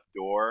boarded up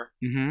door,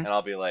 Mm-hmm. and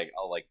I'll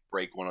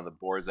break one of the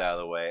boards out of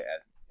the way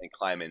and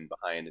climb in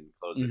behind and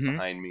close it Mhm.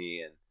 behind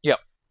me. And Yep.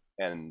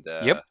 And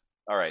Yep.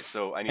 All right.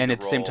 So I need. And to at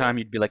the same roll- time,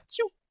 you'd be like,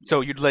 "Phew."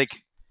 So you'd like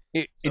So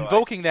I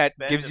invoking that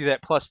spend gives a- you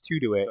that +2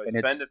 to it, so I and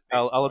spend it's a fate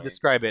I'll point.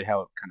 describe it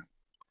how it kind of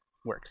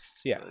works.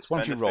 So yeah, So I so why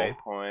don't spend you a roll? fate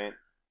point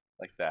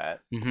like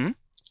that, Mm-hmm.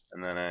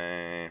 and then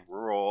I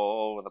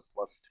roll with a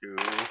 +2.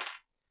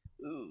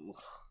 Ooh.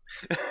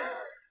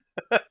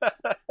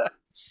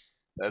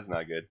 That's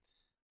not good.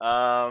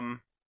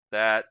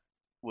 That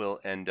will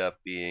end up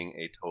being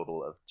a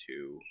total of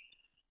 2.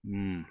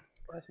 Mm.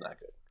 That's not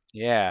good.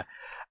 Yeah.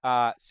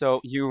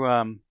 So you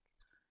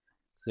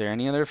is there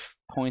any other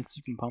points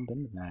you can pump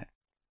into that?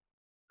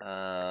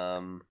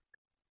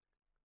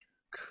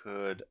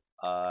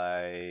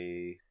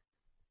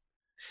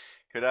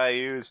 Could I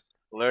use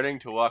learning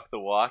to walk the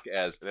walk,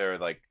 as there are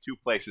like 2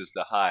 places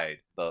to hide: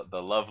 the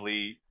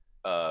lovely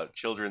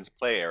children's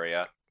play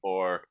area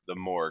or the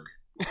morgue?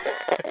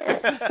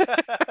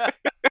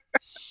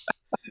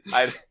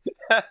 I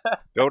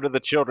Go to the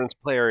children's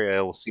play area.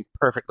 It will seem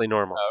perfectly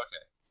normal.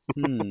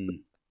 Hmm.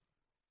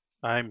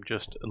 I'm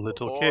just a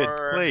little kid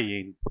Or-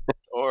 playing.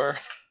 or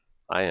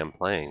I am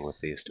playing with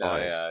these no,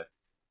 toys. yeah.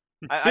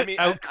 I mean,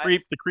 Out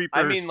creep the creepers.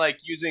 I mean, like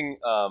using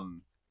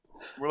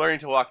we're learning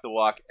to walk the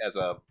walk as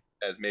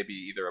maybe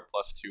either a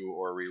 +2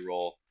 or a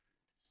reroll,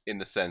 in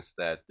the sense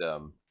that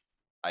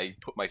I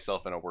put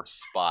myself in a worse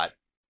spot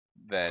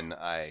than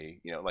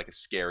like a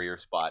scarier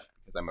spot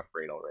because I'm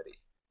afraid already,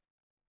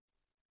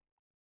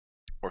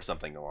 or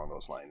something along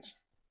those lines.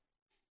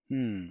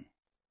 Hmm.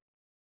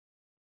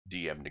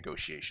 DM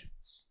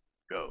negotiations,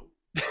 go.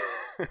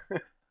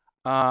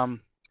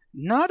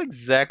 Not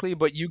exactly,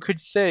 but you could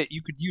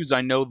use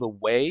 "I know the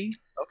way,"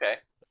 Okay.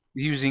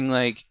 using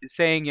like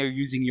saying you're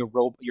using your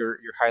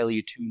highly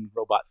attuned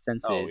robot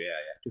senses Oh yeah,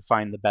 to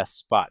find the best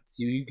spots.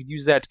 You could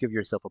use that to give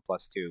yourself a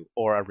 +2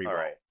 or a reroll. All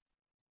right.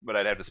 But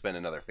I'd have to spend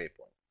another fate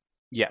point.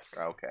 Yes.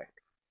 Okay.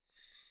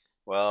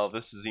 Well,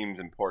 this seems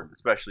important,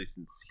 especially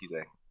since he's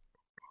a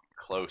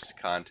close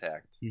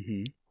contact.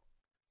 Mm-hmm.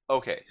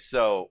 Okay,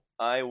 so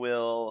I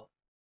will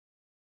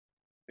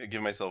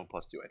give myself a +2,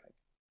 I think.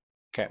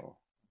 'Kay. So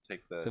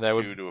take the So that 2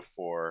 would- to a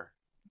 4.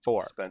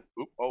 4. Spent.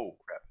 Oh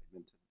crap!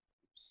 Oops.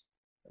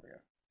 There we go.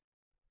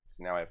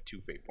 So now I have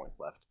 2 fate points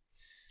left.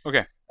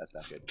 Okay. That's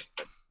not good.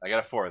 But I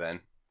got a 4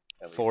 then.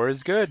 at least. 4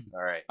 is good.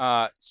 All right.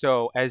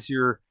 So as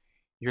you're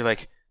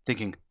like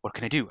thinking, what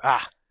can I do?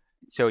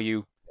 So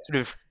you sort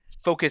of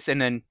focus,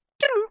 and then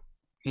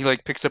he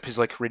like picks up his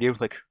like radio,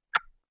 like,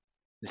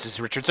 "This is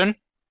Richardson,"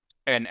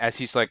 and as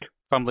he's like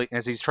fumbling,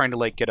 as he's trying to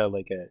like get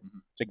like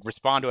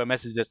respond to a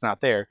message that's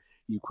not there,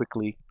 you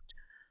quickly,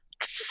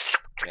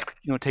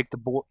 take the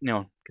board,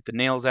 get the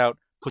nails out,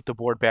 put the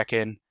board back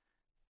in,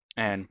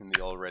 and And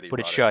the already put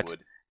it rotted shut.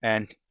 wood.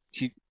 and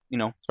he,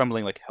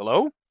 fumbling like,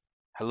 "Hello,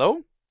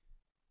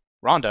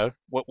 Rhonda,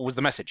 what was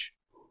the message?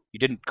 You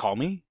didn't call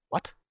me?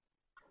 What?"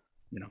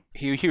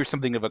 He hears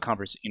something of a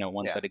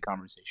one-sided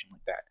conversation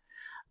like that.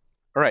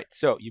 All right,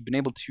 so you've been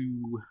able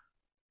to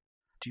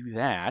do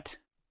that.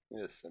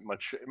 Yes,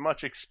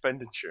 much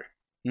expenditure.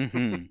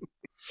 Mm-hmm.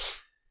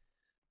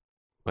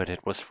 But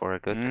it was for a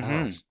good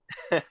Mhm.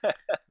 cause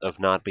of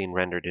not being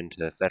rendered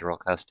into federal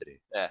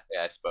custody. Yeah,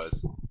 I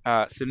suppose.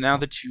 So now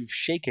that you've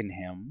shaken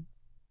him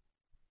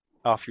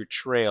off your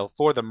trail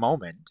for the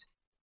moment,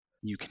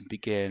 you can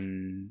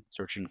begin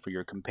searching for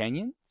your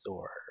companions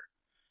or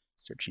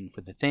Searching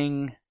for the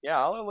thing.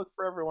 Yeah, I'll look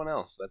for everyone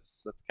else.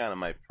 That's kind of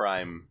my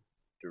prime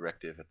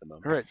directive at the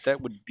moment. All right,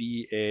 that would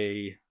be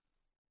a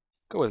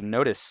go with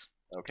notice.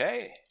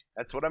 Okay,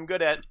 that's what I'm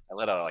good at. I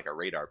let out like a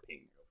radar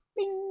ping.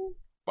 Bing.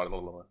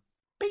 Blah-blah-blah.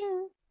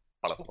 Bing.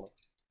 Blah-blah-blah.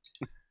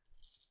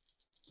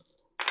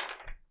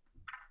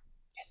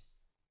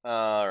 Yes.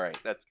 All right,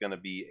 that's gonna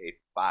be a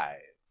 5.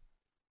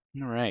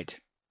 All right.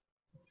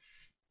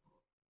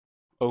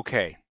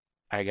 Okay,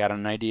 I got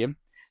an idea.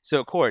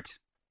 So, Court,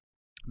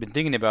 I've been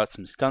thinking about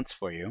some stunts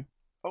for you,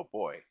 Oh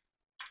boy.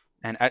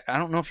 and I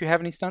don't know if you have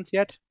any stunts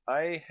yet.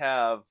 I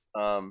have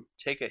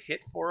take a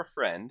hit for a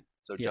friend,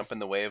 so Yes. jump in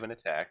the way of an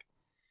attack,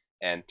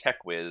 and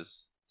Tech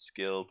Whiz,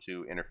 skill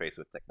to interface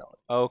with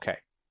technology. Okay.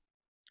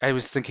 I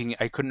was thinking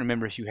I couldn't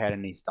remember if you had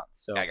any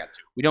stunts. So I got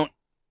 2. we don't.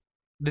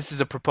 This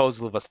is a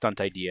proposal of a stunt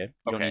idea. You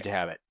don't Okay. need to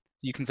have it.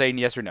 You can say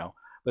yes or no.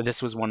 But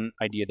this was one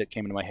idea that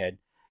came into my head.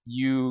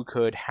 You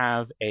could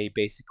have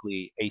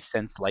basically a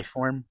sense life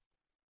form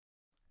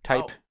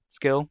type Oh.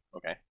 skill.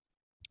 Okay.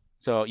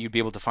 So you'd be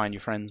able to find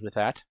your friends with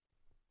that.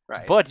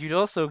 Right. But you'd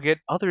also get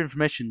other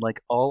information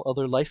like all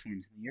other life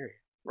forms in the area.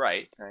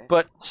 Right.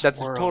 But that's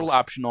a total Squirrels.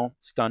 optional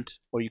stunt,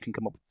 or you can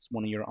come up with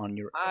one on your own.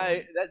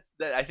 I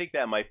think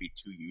that might be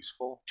too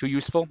useful. Too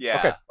useful?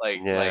 Yeah.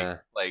 Okay.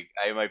 Like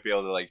I might be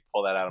able to like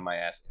pull that out of my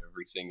ass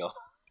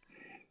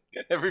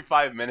every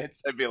 5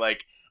 minutes. I'd be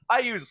like, I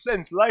use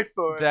sense life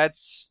force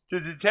That's to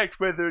detect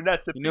whether or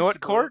not the You know what,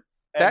 principal Court?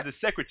 and That- the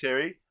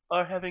secretary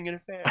are having an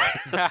affair.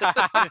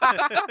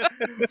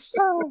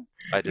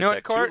 I You know what,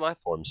 detect Court? 2 life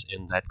forms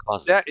in that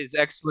closet. that is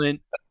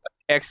excellent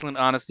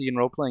honesty in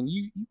role playing.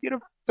 You get a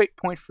fate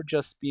point for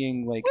just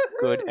being like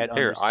good at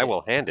Here, I understanding.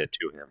 will hand it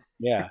to him.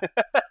 Yeah.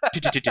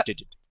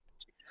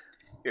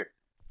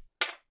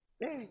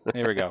 Yay.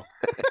 There we go.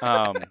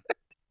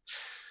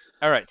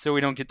 All right, so we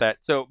don't get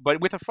that. So, but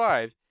with a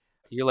 5,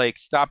 you're like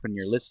stopping,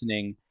 you're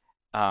listening.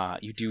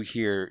 You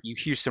hear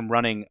some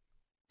running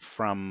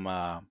from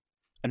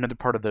another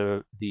part of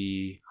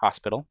the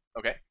hospital.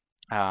 Okay.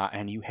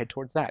 And you head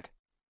towards that.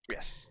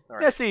 Yes. All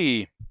right.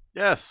 Nessie,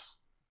 Yes.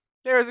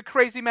 there is a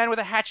crazy man with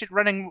a hatchet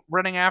running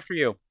after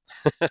you,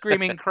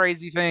 screaming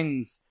crazy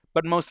things,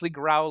 but mostly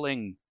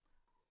growling.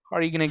 How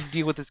are you gonna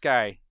deal with this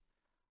guy?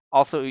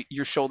 Also,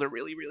 your shoulder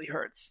really, really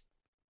hurts.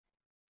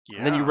 Yeah.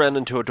 And then you run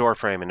into a door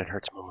frame and it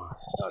hurts more.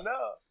 Oh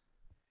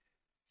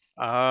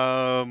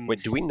no.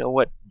 Wait, do we know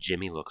what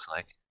Jimmy looks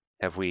like?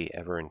 Have we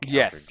ever encountered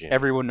Yes, Jimmy?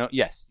 everyone know.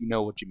 Yes, you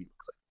know what Jimmy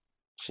looks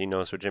She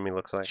knows what Jimmy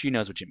looks like. like? She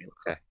knows what Jimmy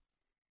looks like.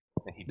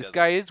 And he This doesn't-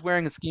 guy is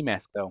wearing a ski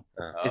mask, though.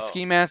 Oh. A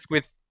ski mask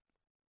with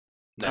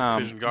Night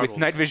vision goggles. with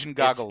night vision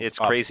goggles. It's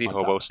up crazy on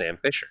hobo top. Sam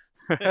Fisher.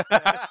 Really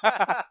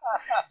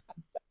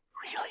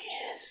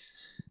is.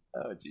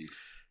 Oh jeez.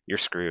 You're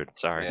screwed.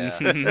 Sorry. Yeah.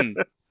 Sorry.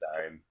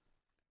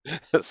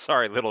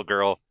 Sorry, little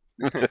girl.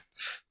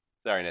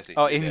 Sorry, Nessie.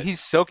 Oh, You're and dead. he's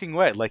soaking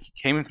wet, like he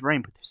came with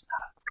rain, but there's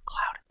not a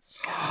cloud in the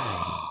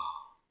sky.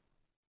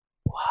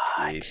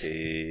 What?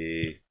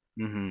 Easy.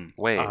 Mm-hmm.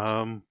 Wait,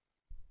 Uh,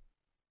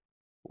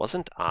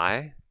 wasn't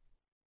I?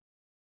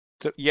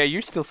 So yeah,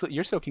 you're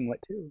soaking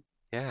wet too.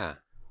 Yeah.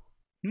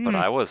 Hmm. But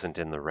I wasn't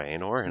in the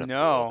rain or in a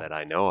No. pool that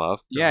I know of.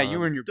 Yeah, you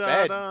were in your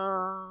bed.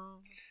 Da-da.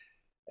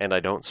 And I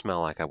don't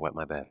smell like I wet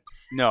my bed.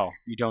 No,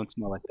 you don't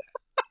smell like that.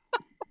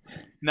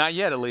 Not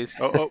yet, at least.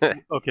 Oh,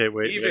 okay,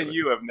 wait. Even wait.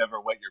 you have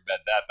never wet your bed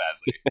that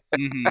badly.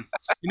 Mm-hmm.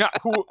 You're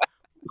not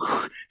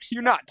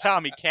You're not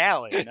Tommy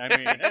Callan. I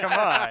mean, come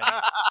on.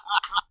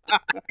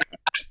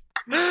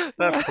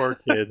 That poor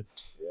kid.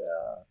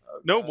 Yeah.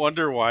 No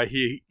wonder why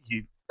he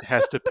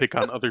has to pick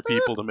on other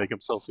people to make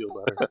himself feel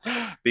better.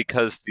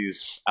 Because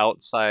these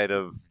outside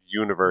of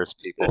universe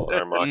people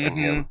are mocking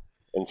him.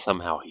 And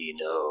somehow he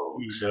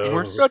knows.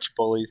 We're such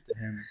bullies to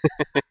him.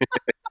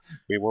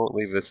 We won't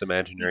leave this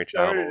imaginary He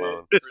child started it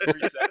alone. for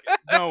 3 seconds.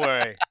 Don't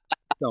worry.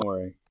 Don't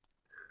worry.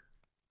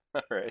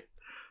 All right.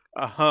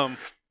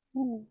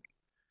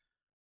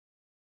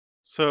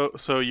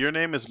 So your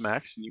name is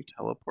Max and you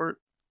teleport?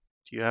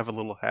 Do you have a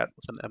little hat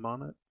with an M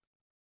on it?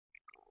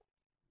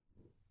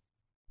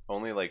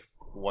 Only like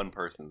one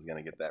person's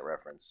gonna get that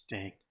reference.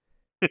 Dang.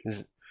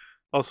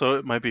 Also,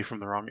 it might be from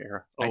the wrong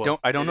era. Oh, well.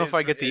 I don't know if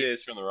I get It the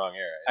is from the wrong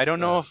era. I don't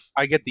know if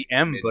I get the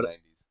M, but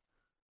mid-90s.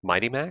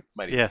 Mighty Max?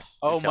 Mighty. Yes.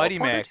 oh, He Mighty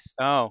teleported? Max.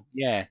 Oh,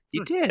 yeah.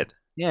 He did.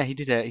 Yeah, he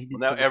did that. He did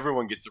Well, now tele-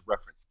 everyone gets the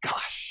reference.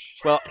 Gosh.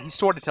 Well, he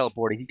sort of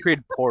teleported. He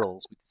created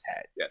portals with his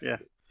hat. Yes. Yeah.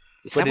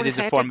 Is But that it what is his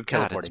a hat form did? of God,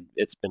 teleporting.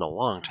 it's been a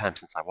long time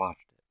since I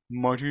watched it.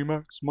 Mighty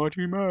Max,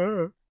 Mighty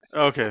Max.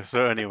 Okay,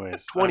 so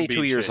anyways. I'm 22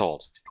 being years chased.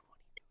 old.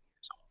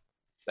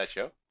 That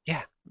show?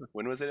 Yeah.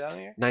 When was it on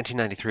here?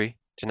 1993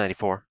 to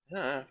 94. Oh,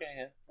 okay,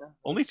 yeah.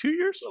 Only 2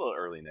 years? A little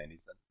early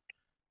 90s then.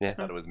 Yeah. I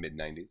thought it was mid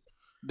 90s.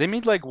 They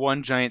made like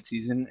one giant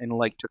season, and it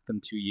like took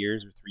them 2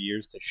 years or 3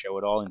 years to show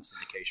it all in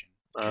syndication.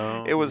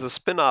 Oh. It was a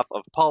spin-off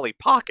of Polly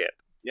Pocket.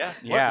 Yeah.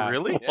 What, Yeah.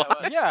 really? Yeah,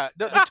 well, Yeah,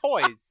 the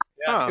toys.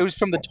 yeah. It was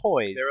from the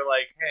toys. They were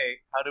like, hey,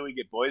 how do we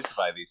get boys to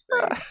buy these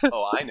things?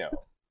 Oh, I know.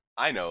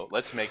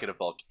 Let's make it a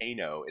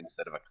volcano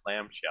instead of a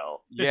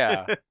clamshell.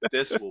 yeah.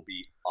 This will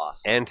be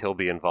awesome. And he'll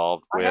be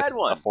involved I with had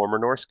one. a former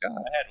Norse god.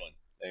 I had one.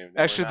 They were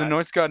Actually, the not-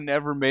 Norse God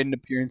never made an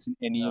appearance in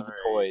any of the Not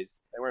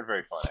toys. They weren't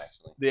very fun,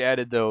 actually. They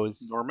added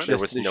those. Norman? There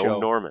just was to no show.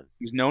 Norman.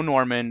 There was no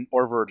Norman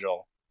or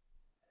Virgil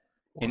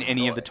in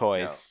any of the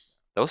Toy, toys.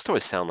 Those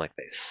toys sound like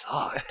they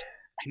sucked.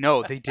 I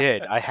know they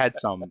did. I had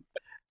some,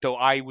 though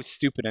I was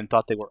stupid and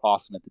thought they were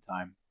awesome at the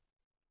time.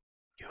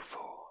 You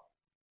fool.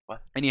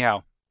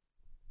 Anyhow,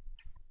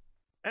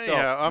 Anyhow,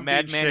 so I'm being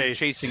Madman is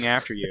chased. chasing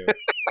after you. What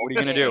are you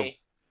gonna do?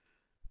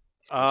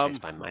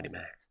 Chased by Mighty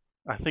Max.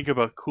 I think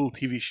about cool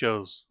TV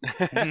shows. you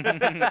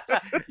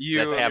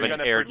That haven't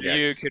gonna aired produce-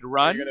 yet. you could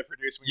run. You're gonna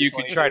produce when You you're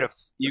could 22?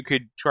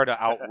 try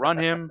to outrun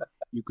him.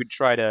 You could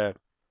try to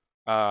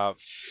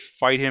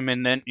fight him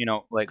and then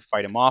like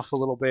fight him off a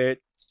little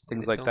bit.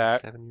 Things It's like only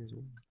that. 7 years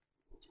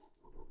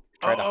old.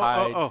 Try to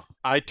hide. Oh.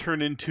 I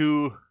turn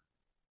into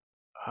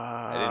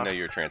I didn't know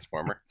you were a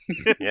transformer.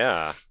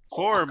 Yeah.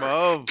 form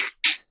of.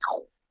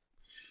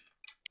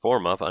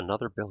 Form of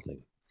another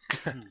building.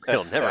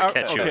 He'll never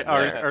catch you Okay, in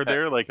there. are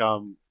there like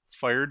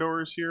fire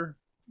doors here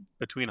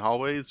between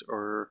hallways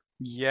or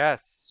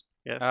Yes.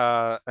 yes?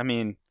 I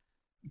mean,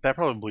 that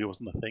probably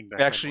wasn't the thing back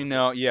then, actually, was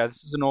no. Yeah,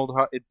 this is an old.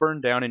 It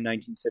burned down in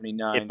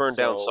 1979. It burned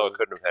down, so it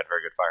couldn't have had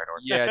very good fire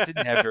doors. Yeah, it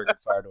didn't have very good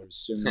fire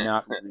doors, so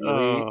not really.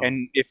 Oh.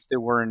 And if there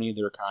were any,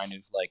 they're kind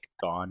of like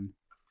gone.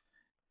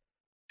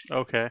 it?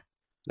 Okay.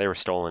 They were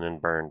stolen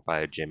and burned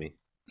by Jimmy.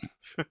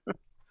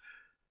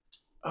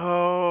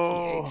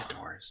 Oh.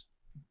 doors.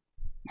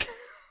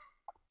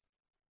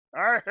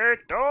 I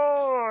hate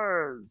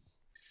doors.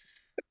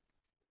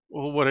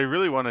 Well, what I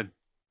really want to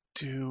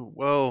do.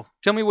 Well,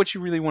 Tell me what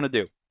you really want to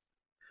do.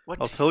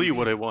 I'll tell you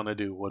what I want to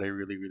do. What I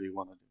really, really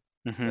want to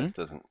do. Mm-hmm. That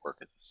doesn't work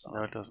as a song.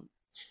 No, it doesn't.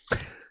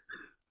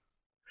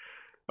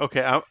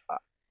 Okay.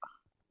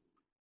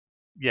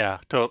 Yeah.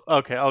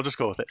 Okay. I'll just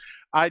go with it.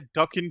 I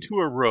duck into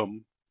a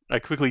room. I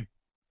quickly,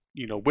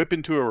 whip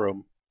into a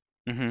room.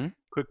 Mm-hmm.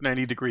 Quick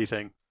 90-degree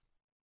thing.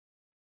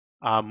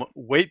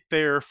 Wait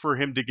there for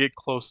him to get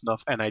close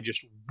enough, and I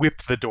just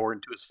whip the door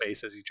into his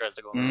face as he tries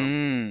to go in the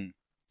room.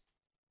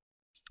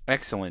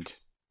 Excellent.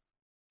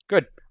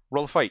 Good.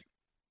 Roll a fight.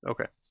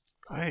 Okay.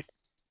 Fight.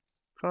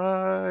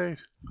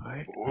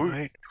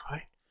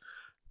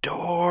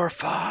 Door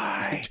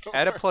fight.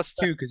 Add a +2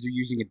 because you're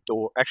using a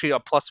door. Actually, a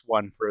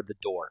 +1 for the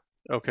door.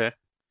 Okay.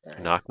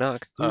 Knock,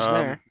 knock. Who's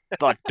there?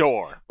 The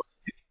door.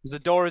 The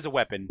door is a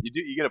weapon.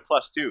 You get a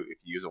 +2 if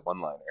you use a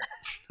one-liner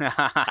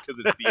because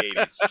it's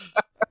the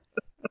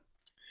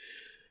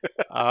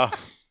 80s.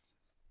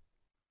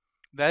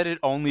 That'd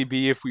only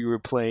be if we were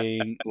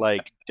playing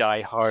like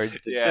Die Hard,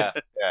 the Yeah,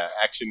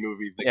 action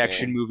movie. The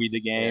action game. movie,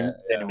 the game. Yeah,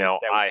 Then yeah. it Now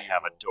that would I be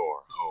have cool. a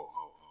door. Ho,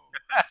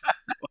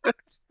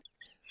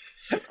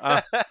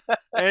 ho, ho.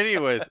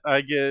 Anyways,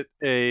 I get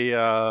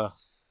a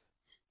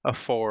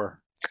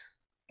 4.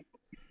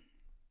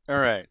 All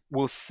right,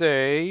 we'll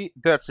say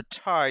that's a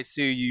tie.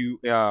 So you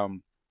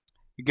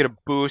get a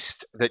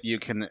boost that you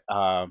can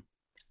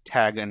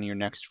tag on your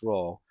next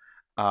roll.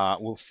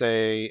 We'll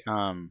say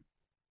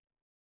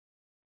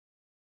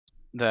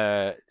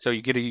so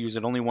you get to use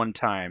it only one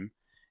time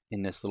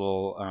in this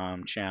little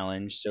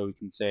challenge. So we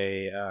can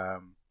say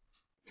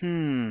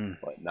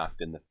What,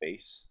 knocked in the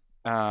face?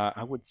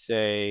 I would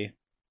say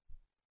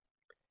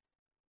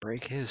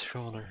Break his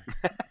shoulder.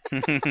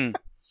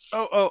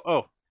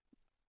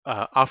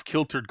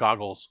 Off-kiltered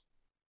goggles.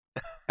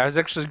 I was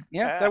actually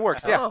that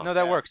works. Yeah, Oh, no,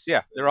 that yeah. works.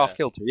 Yeah, they're Yeah. off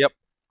kilter. Yep.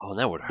 Oh,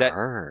 that would That-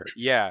 hurt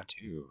Yeah.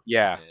 too.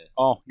 Yeah.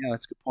 Oh, yeah,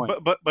 that's a good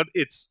point. But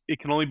it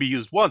can only be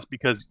used once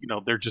because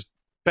they're just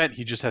bent.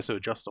 He just has to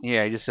adjust them.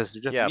 Yeah, he just says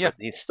Yeah, but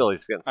he's getting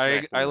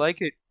smacked I in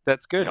like it.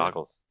 That's the good.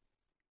 goggles.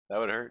 That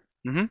would hurt.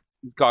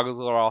 His goggles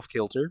are off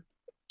kilter.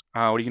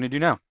 What are you gonna do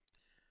now?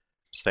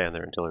 Stand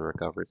there until he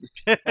recovers.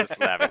 Just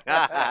laughing.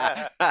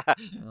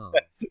 Oh.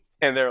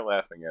 Stand there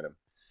laughing at him.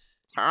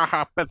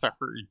 Ah, better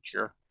hurt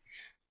you.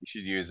 You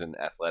should use an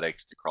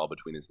athletics to crawl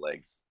between his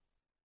legs,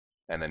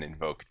 and then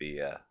invoke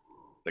the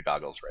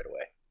goggles right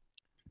away.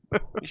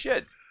 You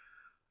should.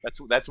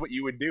 That's what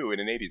you would do in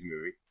an '80s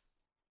movie.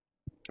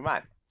 Come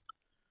on.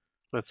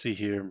 Let's see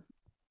here.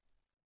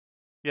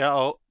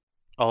 Yeah,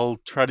 I'll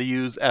try to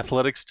use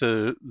athletics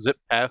to zip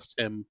past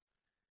him,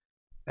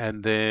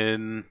 and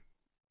then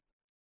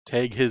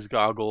tag his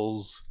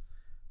goggles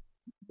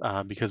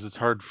because it's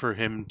hard for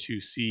him to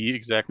see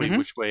exactly Mhm.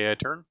 which way I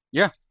turn.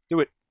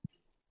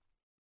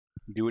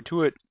 Do it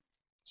to it.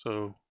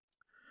 So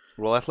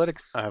Roll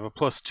athletics. I have a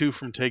 +2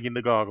 from taking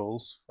the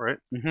goggles, right?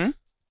 Mm-hmm.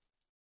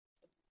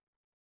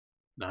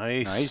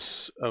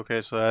 Nice.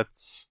 Okay, so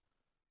that's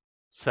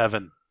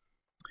 7.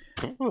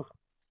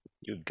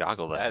 You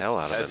goggle the hell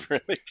out of That's him.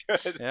 really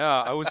good.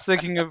 Yeah, I was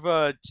thinking of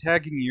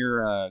tagging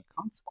your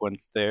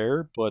consequence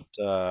there, but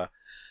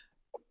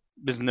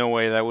there's no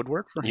way that would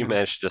work for You him.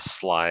 managed to just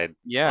slide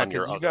Yeah, on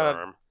your because you other got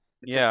arm.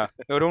 yeah,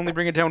 it would only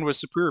bring it down to a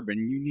superb, and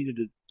you needed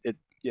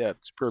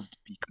superb to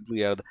be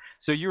completely out of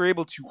so you're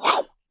able to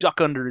duck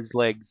under his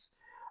legs.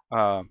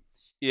 Yeah,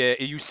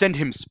 you send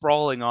him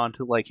sprawling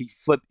onto he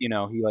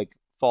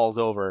falls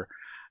over,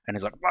 and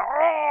he's like,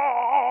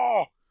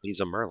 "Ah!" He's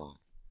a Murloc.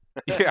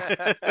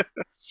 Yeah.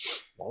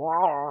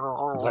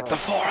 was like, "The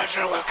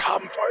Forager will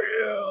come for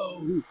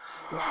you."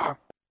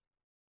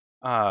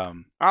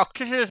 I'll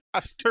kick his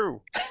ass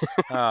too.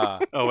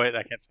 Oh wait,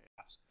 I can't say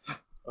ass.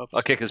 Oops.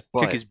 I'll kick his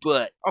butt. kick his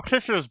butt. I'll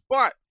kiss his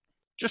butt,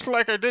 just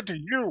like I did to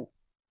you.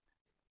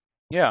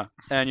 Yeah,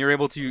 and you're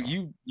able to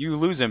you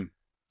lose him.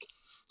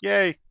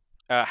 Yay!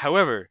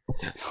 However,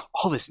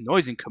 all this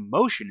noise and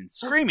commotion and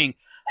screaming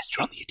has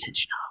drawn the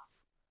attention of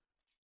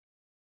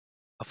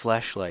a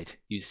flashlight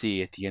you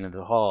see at the end of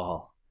the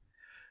hall.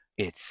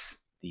 It's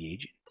the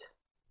agent.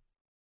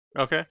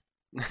 Okay.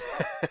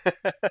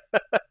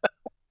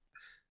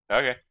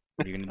 Okay.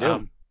 What are you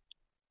gonna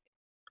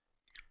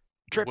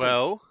do?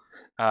 Well,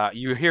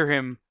 You hear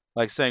him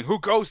like saying, "Who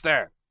goes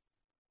there?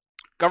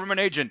 Government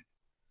agent."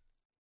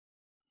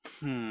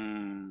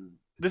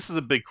 this is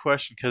a big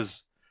question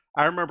because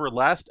I remember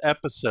last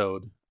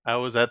episode I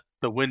was at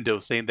the window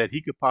saying that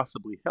he could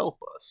possibly help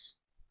us.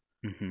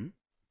 Mm-hmm.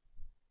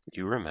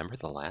 You remember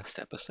the last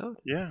episode?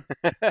 Yeah,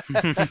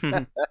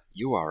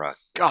 You are a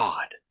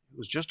god. it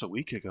was just a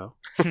week ago.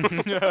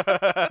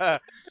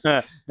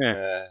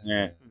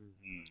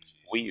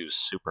 We use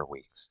super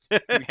weeks.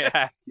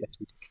 Yeah. Yes,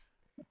 we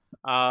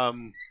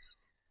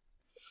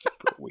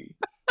Super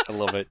weeks. I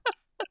love it.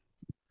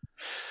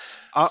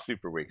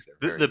 Super weeks. Are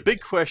The very big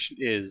good. question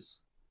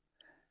is,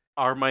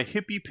 are my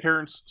hippie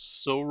parents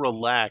so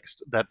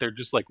relaxed that they're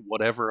just like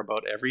whatever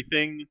about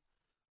everything,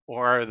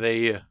 or are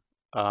they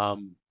Are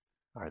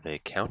they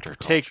counterculture?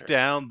 take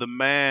down the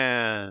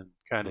man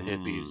kind of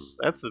hippies? Mm.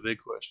 That's the big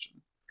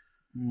question.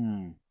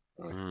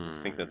 I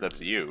think that's up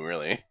to you,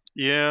 really.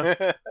 Yeah.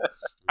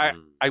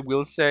 I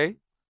will say,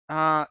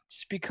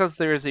 just because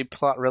there is a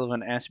plot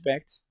relevant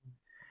aspect,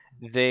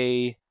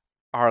 they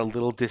are a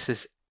little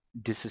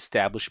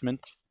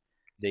disestablishment.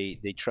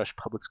 They trust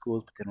public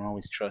schools, but they don't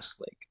always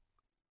trust like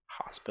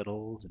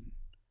hospitals and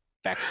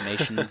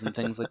vaccinations and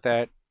things like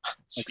that.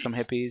 Like some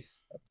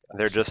hippies.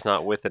 They're just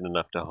not with it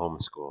enough to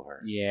homeschool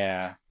her.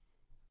 Yeah.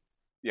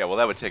 Yeah, well,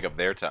 that would take up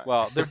their time.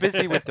 Well, they're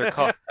busy with their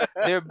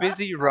they're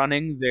busy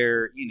running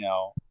their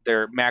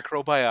their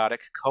macrobiotic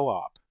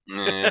co-op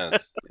yes,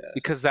 yes.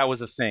 because that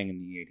was a thing in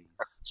the 80s.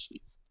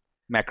 Jeez.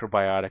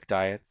 Macrobiotic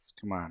diets,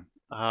 come on,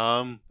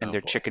 and Oh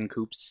their boy. chicken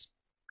coops.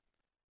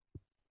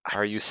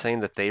 Are you saying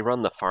that they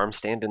run the farm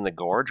stand in the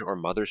gorge or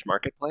Mother's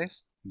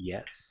Marketplace?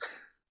 Yes.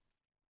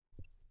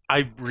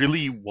 I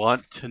really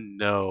want to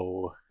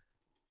know,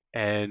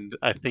 and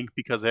I think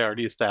because I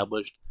already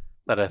established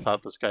that I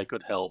thought this guy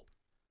could help.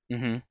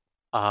 Mm-hmm.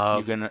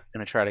 Um, You're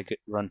gonna try to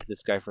run to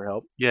this guy for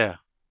help. yeah.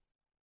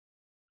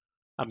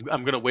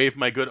 I'm gonna wave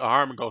my good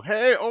arm and go,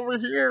 "Hey, over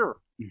here!"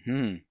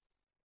 Mm-hmm.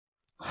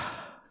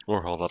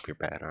 Or hold up your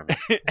bad arm.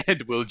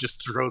 And Will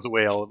just throws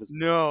away all of his.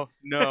 No.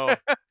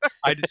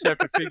 I just have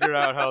to figure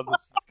out how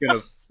this is gonna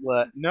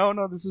flat. No,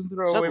 this isn't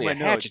throw Suddenly away a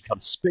my hatchet notes.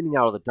 comes spinning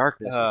out of the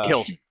darkness and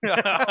kills him.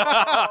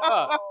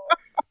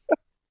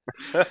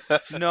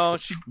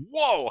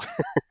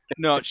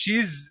 No,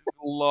 she's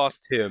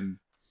lost him.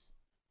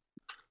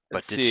 But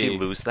Let's did see. she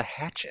lose the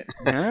hatchet?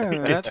 Yeah,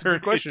 that's a good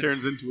It question.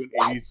 turns into an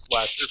 80s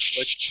slasher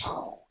flick.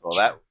 Well,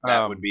 that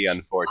Um, would be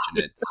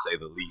unfortunate, to say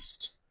the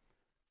least.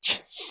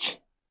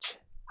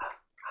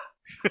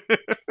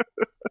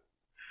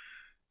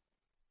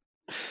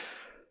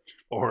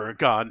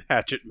 Oregon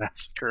Hatchet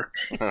Massacre.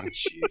 Oh,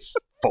 jeez.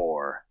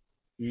 4.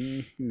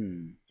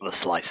 Mm-hmm. The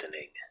slicing.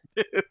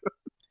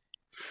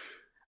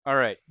 All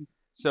right.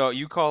 So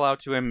you call out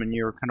to him, and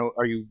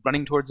are you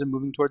running towards him,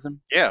 moving towards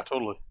him? Yeah,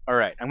 totally. All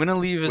right. I'm gonna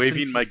leave us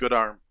Waving in my good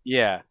arm.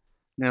 Yeah.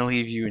 I'm gonna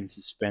leave you in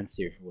suspense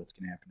here for what's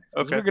gonna happen next.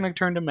 'Cause Okay. We're gonna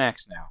turn to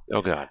Max now.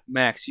 Oh god.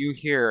 Max, you're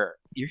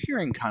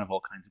hearing kind of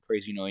all kinds of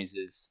crazy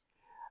noises.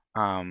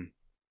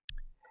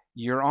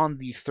 You're on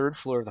the 3rd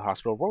floor of the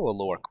hospital. Roll a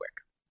lore quick.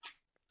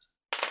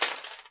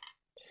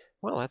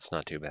 Well, that's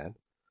not too bad.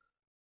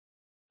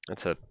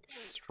 That's a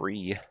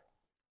 3.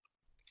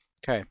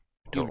 Okay. You have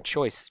a Total.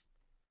 choice.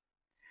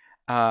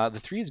 The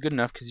 3 is good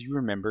enough because you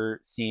remember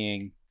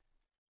seeing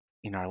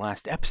in our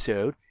last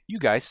episode, you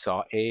guys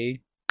saw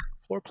a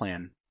floor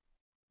plan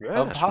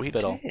of the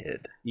hospital. We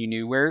did. You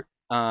knew where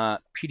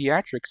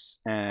pediatrics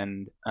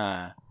and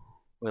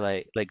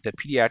like the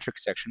pediatric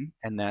section,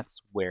 and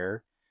that's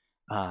where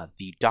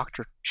the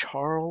Dr.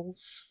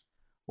 Charles.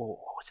 Oh,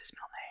 what was his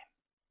middle name?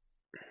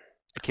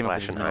 I came up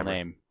with his middle Flashenheimer.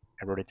 name.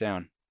 I wrote it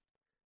down,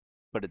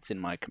 but it's in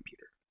my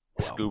computer.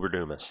 Well, Scuba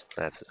Doomus.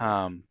 That's his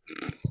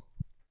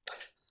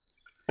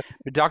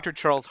but Dr.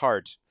 Charles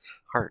Hart.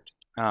 heart.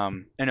 I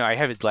know I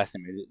have his last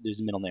name. There's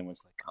a middle name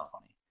was like kind of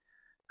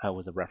funny.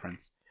 Was a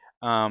reference.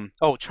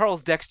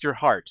 Charles Dexter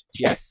Hart.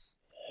 Yes.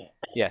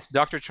 Yes,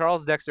 Dr.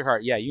 Charles Dexter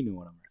Hart. Yeah, you knew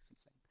what I'm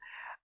referencing.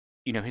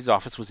 You know, his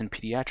office was in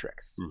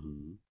pediatrics,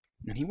 Mm-hmm.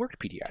 and he worked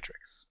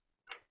pediatrics.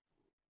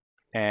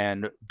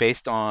 And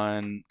based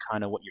on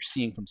kind of what you're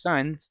seeing from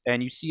signs,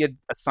 and you see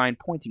a sign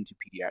pointing to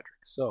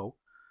pediatrics, so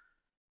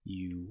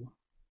you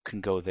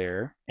can go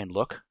there and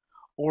look,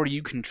 or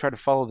you can try to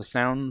follow the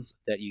sounds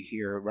that you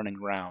hear running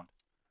around.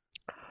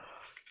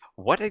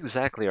 What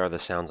exactly are the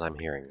sounds I'm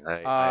hearing?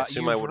 I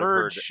assume I You've would have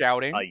heard heard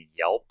shouting. a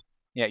yelp.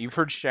 Yeah, you've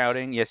heard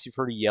shouting. Yes, you've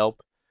heard a yelp.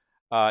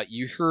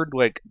 You heard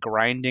like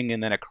grinding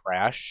and then a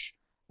crash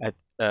at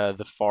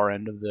the far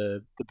end of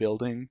the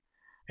building,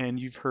 and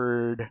you've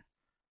heard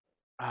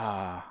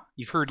like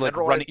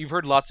Federal running. You've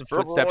heard lots of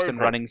Federal footsteps and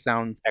Rifle. running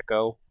sounds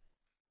echo.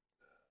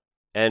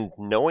 And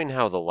knowing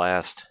how the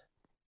last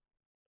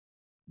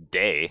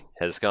day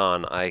has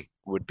gone, I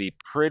would be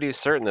pretty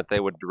certain that they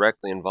would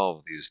directly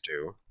involve these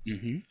two.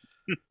 Mm-hmm.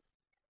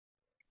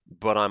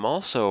 But I'm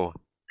also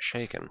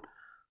shaken.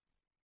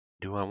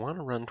 Do I want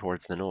to run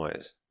towards the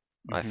noise?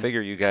 I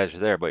figure you guys are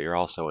there, but you're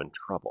also in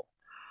trouble.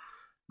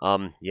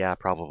 Yeah, I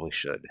probably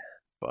should.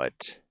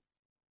 But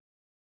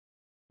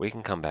we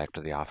can come back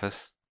to the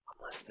office.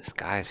 Unless this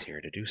guy's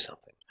here to do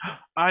something.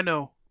 I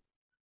know.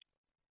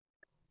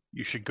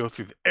 You should go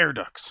through the air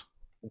ducts.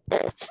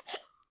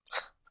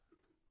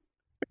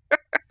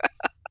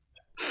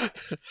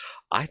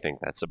 I think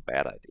that's a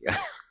bad idea.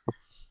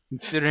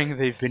 Considering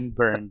they've been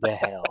burned to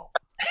hell.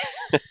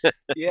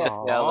 Yeah, a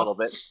Aw. little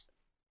bit.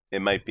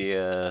 It might be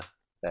a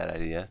bad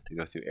idea to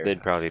go through air. They'd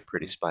ducts. probably be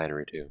pretty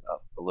spidery too.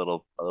 a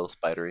little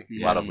spidery.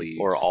 Yeah. A lot of leaves.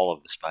 Or all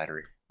of the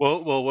spidery.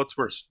 Well, what's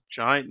worse?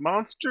 Giant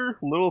monster,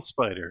 little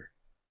spider.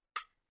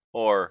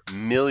 Or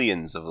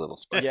millions of little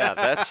spiders. Yeah,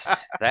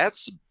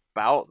 that's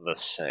about the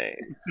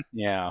same.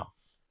 Yeah.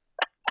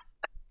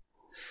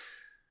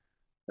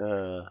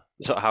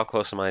 So how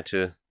close am I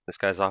to this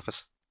guy's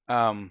office?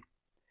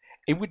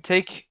 It would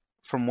take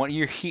from what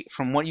you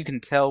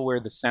can tell where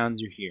the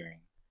sounds you're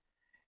hearing,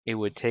 it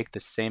would take the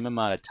same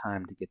amount of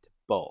time to get to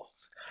both.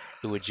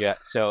 It would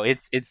so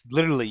it's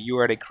literally you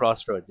are at a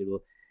crossroads.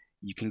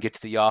 You can get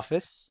to the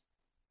office,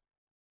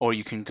 or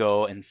you can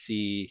go and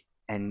see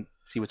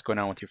what's going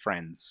on with your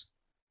friends.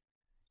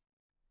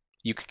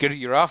 You could go to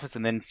your office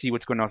and then see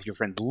what's going on with your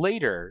friends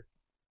later,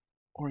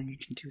 or you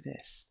can do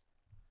this.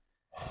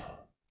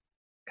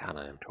 God,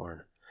 I am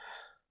torn.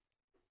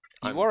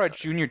 You are a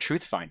junior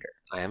truth finder.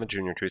 I am a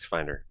junior truth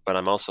finder, but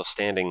I'm also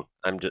standing.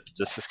 I'm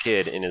just this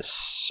kid in his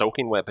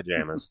soaking wet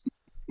pajamas.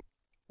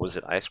 Was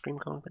it ice cream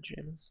cone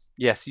pajamas?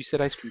 Yes, you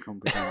said ice cream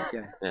cone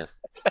pajamas. Yeah.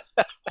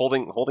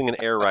 Holding an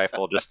air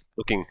rifle, just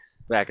looking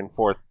back and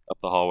forth up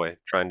the hallway,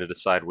 trying to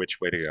decide which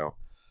way to go.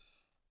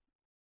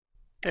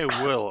 Hey,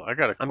 Will, I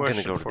got a I'm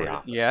question gonna go to for the you.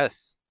 office.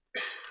 Yes.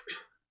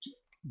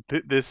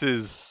 This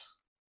is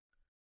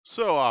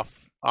so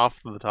off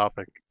the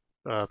topic,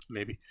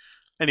 maybe.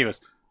 Anyways,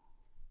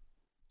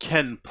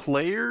 can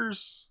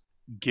players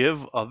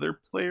give other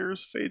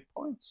players fate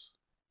points?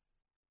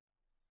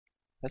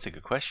 That's a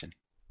good question.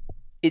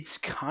 It's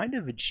kind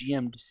of a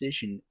GM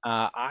decision.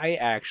 I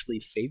actually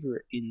favor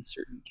it in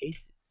certain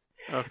cases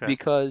Okay.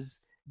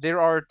 because there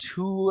are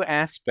two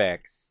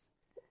aspects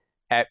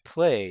at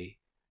play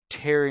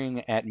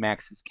tearing at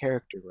Max's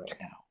character right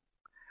now.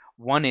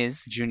 One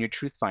is Junior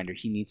Truth Finder.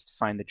 He needs to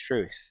find the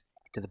truth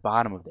to the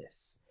bottom of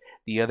this.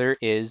 The other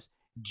is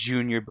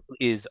Junior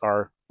is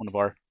one of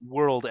our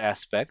world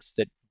aspects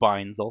that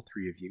binds all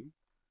three of you.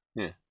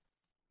 Yeah.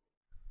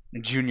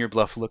 Junior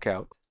Bluff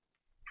Lookout.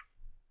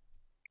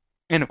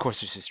 And of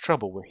course there's his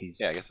trouble where he's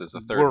Yeah, I guess there's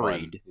a third one.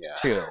 worried Yeah.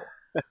 too.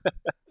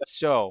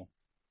 So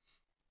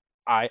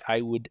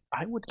I would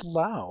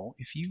allow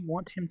if you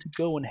want him to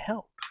go and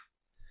help.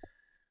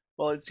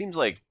 Well, it seems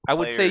like I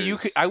would say you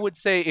could. I players- would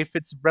say if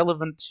it's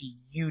relevant to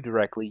you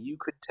directly, you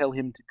could tell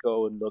him to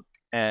go and look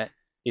at.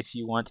 If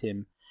you want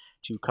him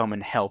to come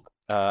and help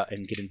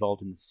and get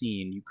involved in the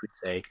scene, you could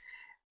say,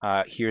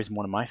 "Here's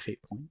one of my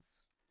fate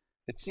points."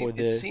 It or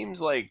the-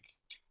 seems like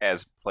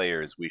as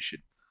players we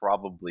should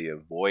probably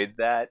avoid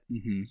that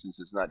Mm-hmm. since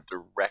it's not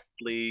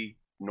directly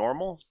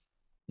normal.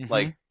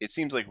 Like it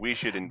seems like we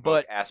should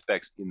invoke But-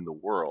 aspects in the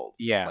world.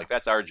 yeah, Like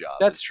that's our job.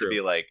 That's is true. To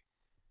be like,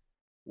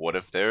 what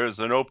if there's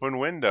an open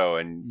window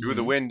and through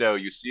the Mhm. window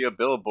you see a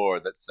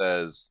billboard that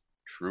says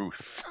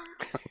truth?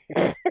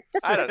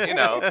 I don't,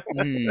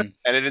 Mm,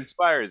 and it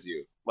inspires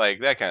you, like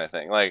that kind of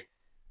thing. Like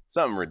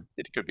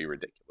it could be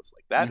ridiculous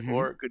like that, Mhm.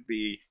 or it could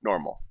be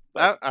normal.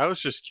 I was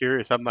just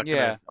curious. I'm not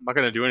Yeah.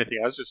 gonna do anything.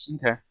 I was just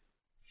okay.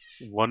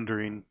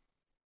 wondering.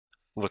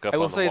 Look up I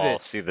will on the say wall,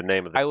 this. see the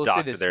name of I the will say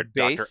doctor this, there,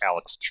 Dr. based-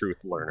 Alex Truth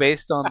Learner.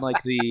 Based on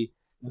like the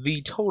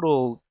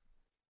total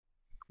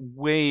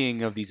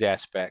weighing of these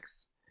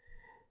aspects,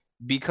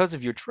 because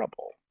of your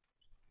trouble,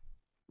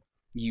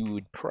 you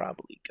would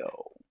probably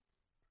go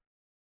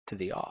to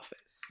the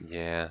office.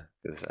 Yeah,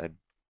 because I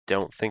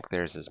don't think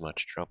there's as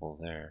much trouble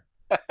there.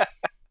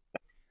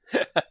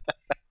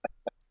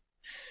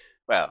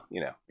 Well,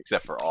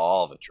 except for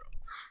all the trouble.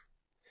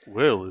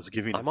 Will is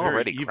giving I'm a very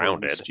already evil,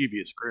 grounded.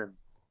 mischievous grin.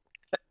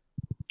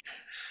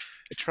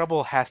 The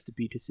trouble has to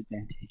be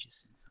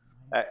disadvantageous in some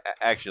way.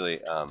 Actually,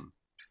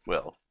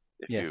 Will,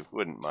 if Yes. you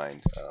wouldn't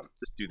mind,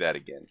 just do that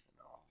again.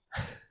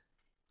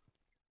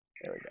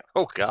 There we go.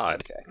 Oh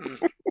God,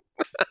 Okay.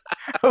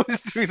 I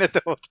was doing that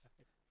the whole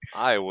time.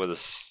 I was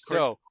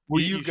So, will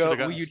You you should've go?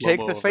 gotten Will you slow-mo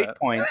take the of fate that.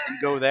 point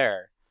and go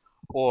there,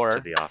 or to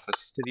the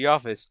office. to the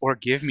office, or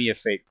give me a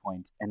fate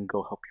point and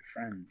go help your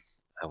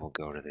friends? I will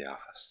go to the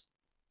office.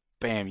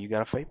 Bam, you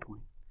got a fate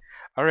point.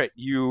 All right,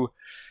 you're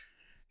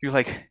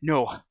like,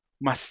 no,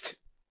 must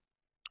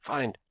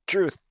Find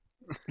truth.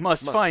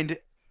 must Must. find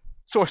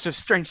source of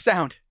strange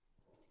sound.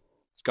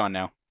 It's gone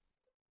now.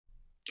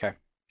 Okay.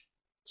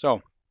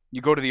 So,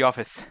 you go to the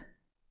office.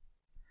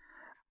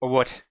 Or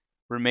what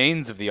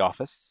remains of the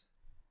office.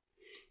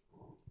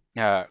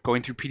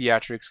 Going through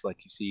pediatrics, like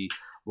you see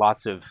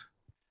lots of...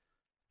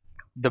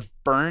 The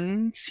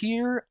burns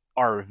here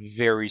are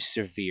very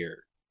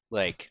severe.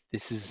 Like,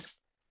 this is...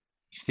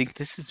 You think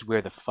this is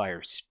where the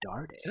fire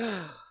started?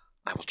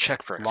 I will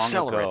check for Long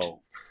accelerant.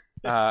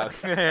 ago.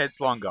 It's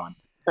long gone.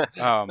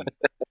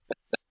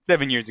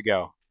 7 years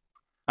ago.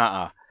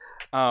 As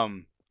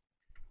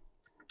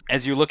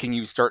you're looking,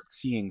 you start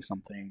seeing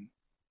something.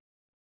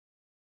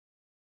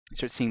 You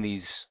start seeing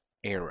these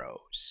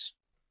arrows.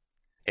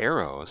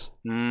 Arrows?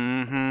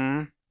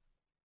 Mm-hmm.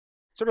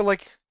 Sort of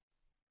like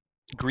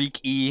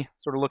Greek-y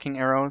sort of looking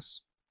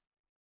arrows.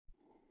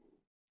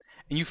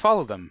 And you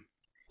follow them.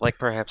 Like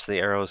perhaps the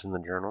arrows in the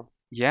journal?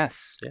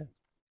 Yes. Yeah.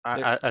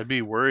 I'd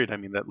be worried. I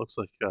mean, that looks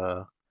like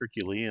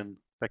Herculean.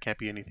 That can't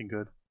be anything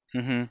good.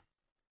 Mm-hmm.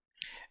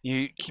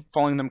 You keep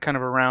following them kind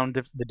of around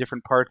the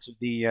different parts of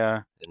the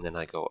And then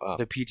I go up.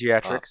 the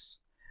pediatrics.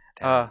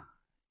 down.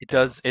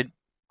 It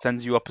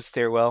sends you up a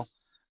stairwell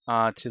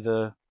to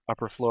the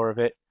upper floor of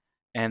it,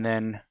 and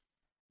then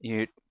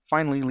it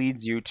finally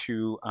leads you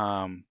to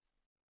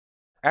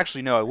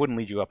actually no, it wouldn't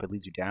lead you up, it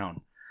leads you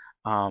down.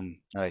 Now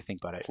that I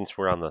think about it. Since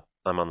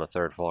I'm on the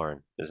third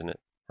floor, isn't it?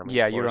 How many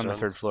Yeah, you're floors on the are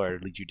third floor,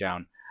 it leads you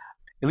down.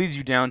 It leads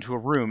you down to a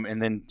room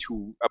and then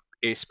to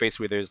a space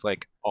where there's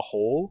like a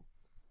hole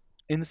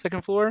in the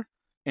second floor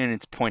and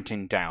it's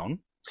pointing down.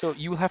 So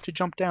you will have to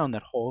jump down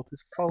that hole to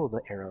follow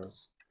the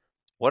arrows.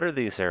 What are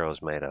these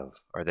arrows made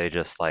of? Are they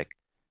just like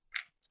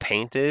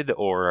painted,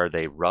 or are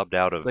they rubbed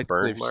out of It's like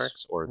burn they're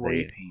marks, or spray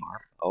they? paint.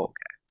 Oh,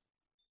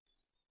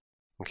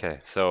 okay. Okay,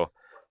 so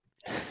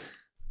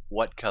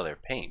What color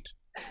paint?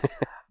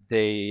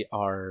 They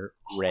are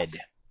red.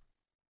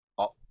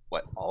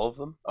 What? All of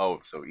them? Oh,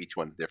 so each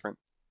one's different.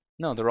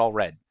 No, they're all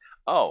red.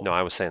 Oh. no,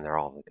 I was saying they're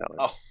all the colors.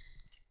 Oh.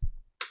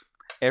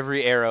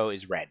 Every arrow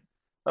is red.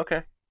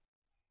 Okay.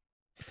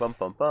 Bum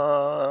bum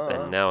bum.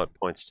 And now it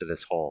points to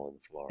this hole in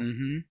the floor.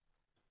 Mm-hmm.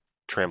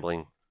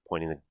 Trembling,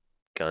 pointing the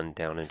gun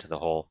down into the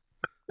hole.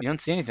 You don't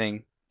see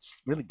anything. It's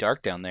really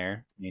dark down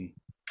there. I mean,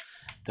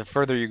 the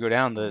further you go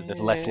down, the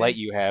less light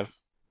you have.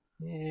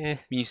 I mean,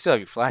 you still have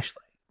your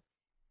flashlight.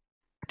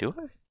 Do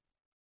I?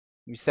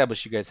 We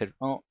established you guys had.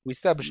 Oh, we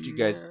established you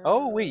guys.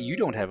 Oh, wait, you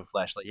don't have a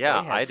flashlight.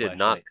 Yeah, They have I did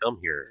not flashlights. come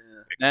here.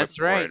 That's equipped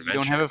for right. You don't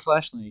adventure. have a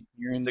flashlight.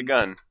 You're Just in a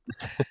gun.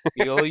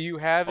 All you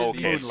have is the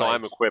Okay, moonlight. so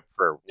I'm equipped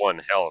for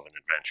one hell of an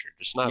adventure,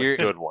 just not You're- a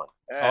good one.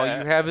 All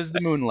you have is the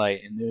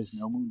moonlight, and there's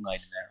no moonlight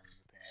in that room.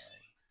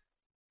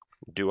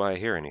 Apparently. Do I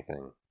hear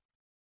anything?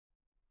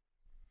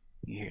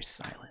 You hear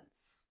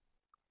silence.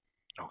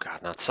 Oh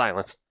God, not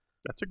silence.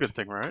 That's a good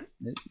thing, right?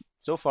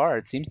 So far,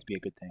 it seems to be a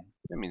good thing.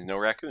 That means no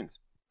raccoons.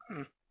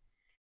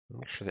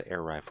 Make sure the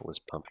air rifle is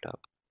pumped up.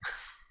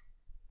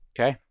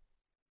 Okay.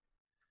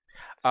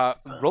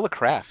 Roll a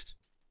craft.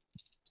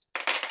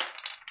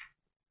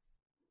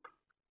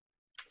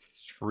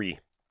 3.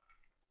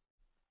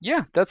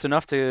 Yeah, that's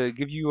enough to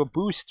give you a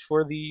boost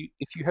for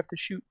if you have to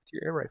shoot with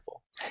your air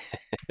rifle.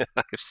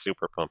 I've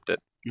super pumped it.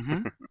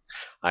 Mm-hmm.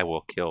 I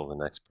will kill the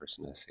next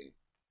person I see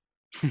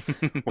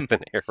with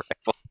an air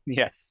rifle.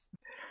 Yes.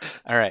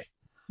 All right.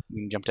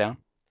 You can jump down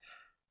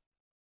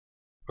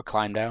or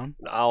climb down.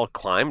 I'll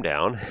climb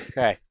down.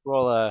 Okay.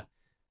 Roll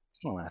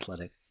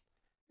athletics.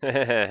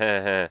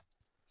 I'm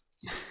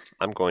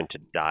going to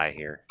die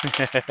here.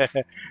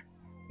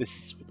 This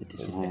is with the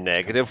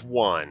disadvantage.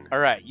 -1. All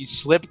right. You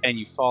slip and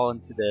you fall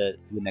into the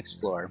next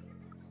floor.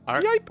 All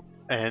right.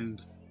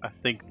 And I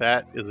think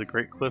that is a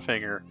great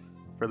cliffhanger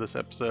for this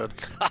episode.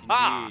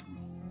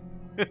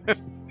 Indeed.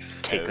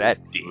 Take that,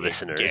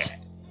 listeners.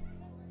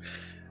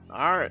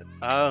 All right.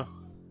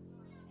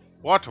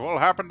 What will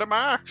happen to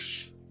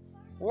Max?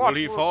 Will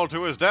he fall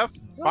to his death?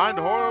 Find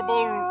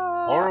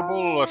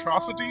horrible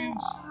atrocities?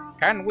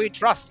 Can we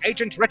trust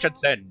Agent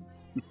Richardson?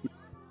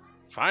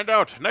 Find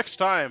out next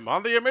time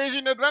on The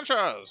Amazing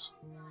Adventures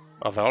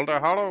of Elder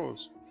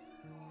Hollows.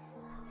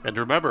 And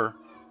remember,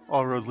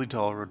 all roads lead to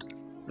all roads.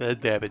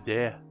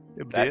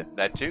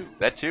 That too.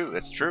 That's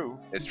true.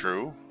 It's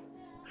true.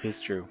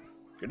 It's true.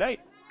 Good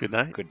night. Good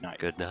night. Good night.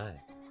 Good night.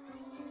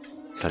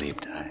 Sleep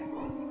tight.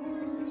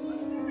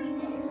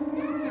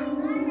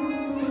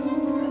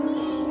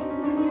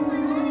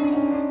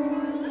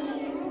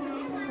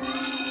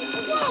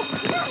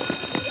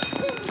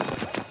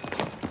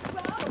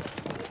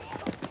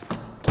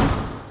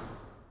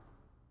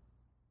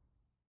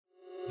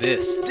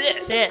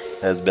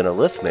 This Has been a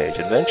Lithmage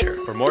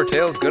adventure. For more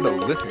tales, go to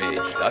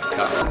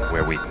lithmage.com.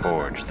 Where we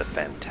forge the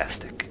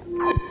fantastic.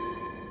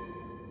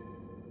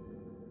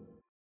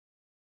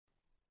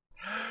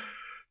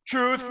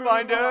 Truth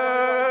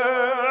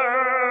Finder!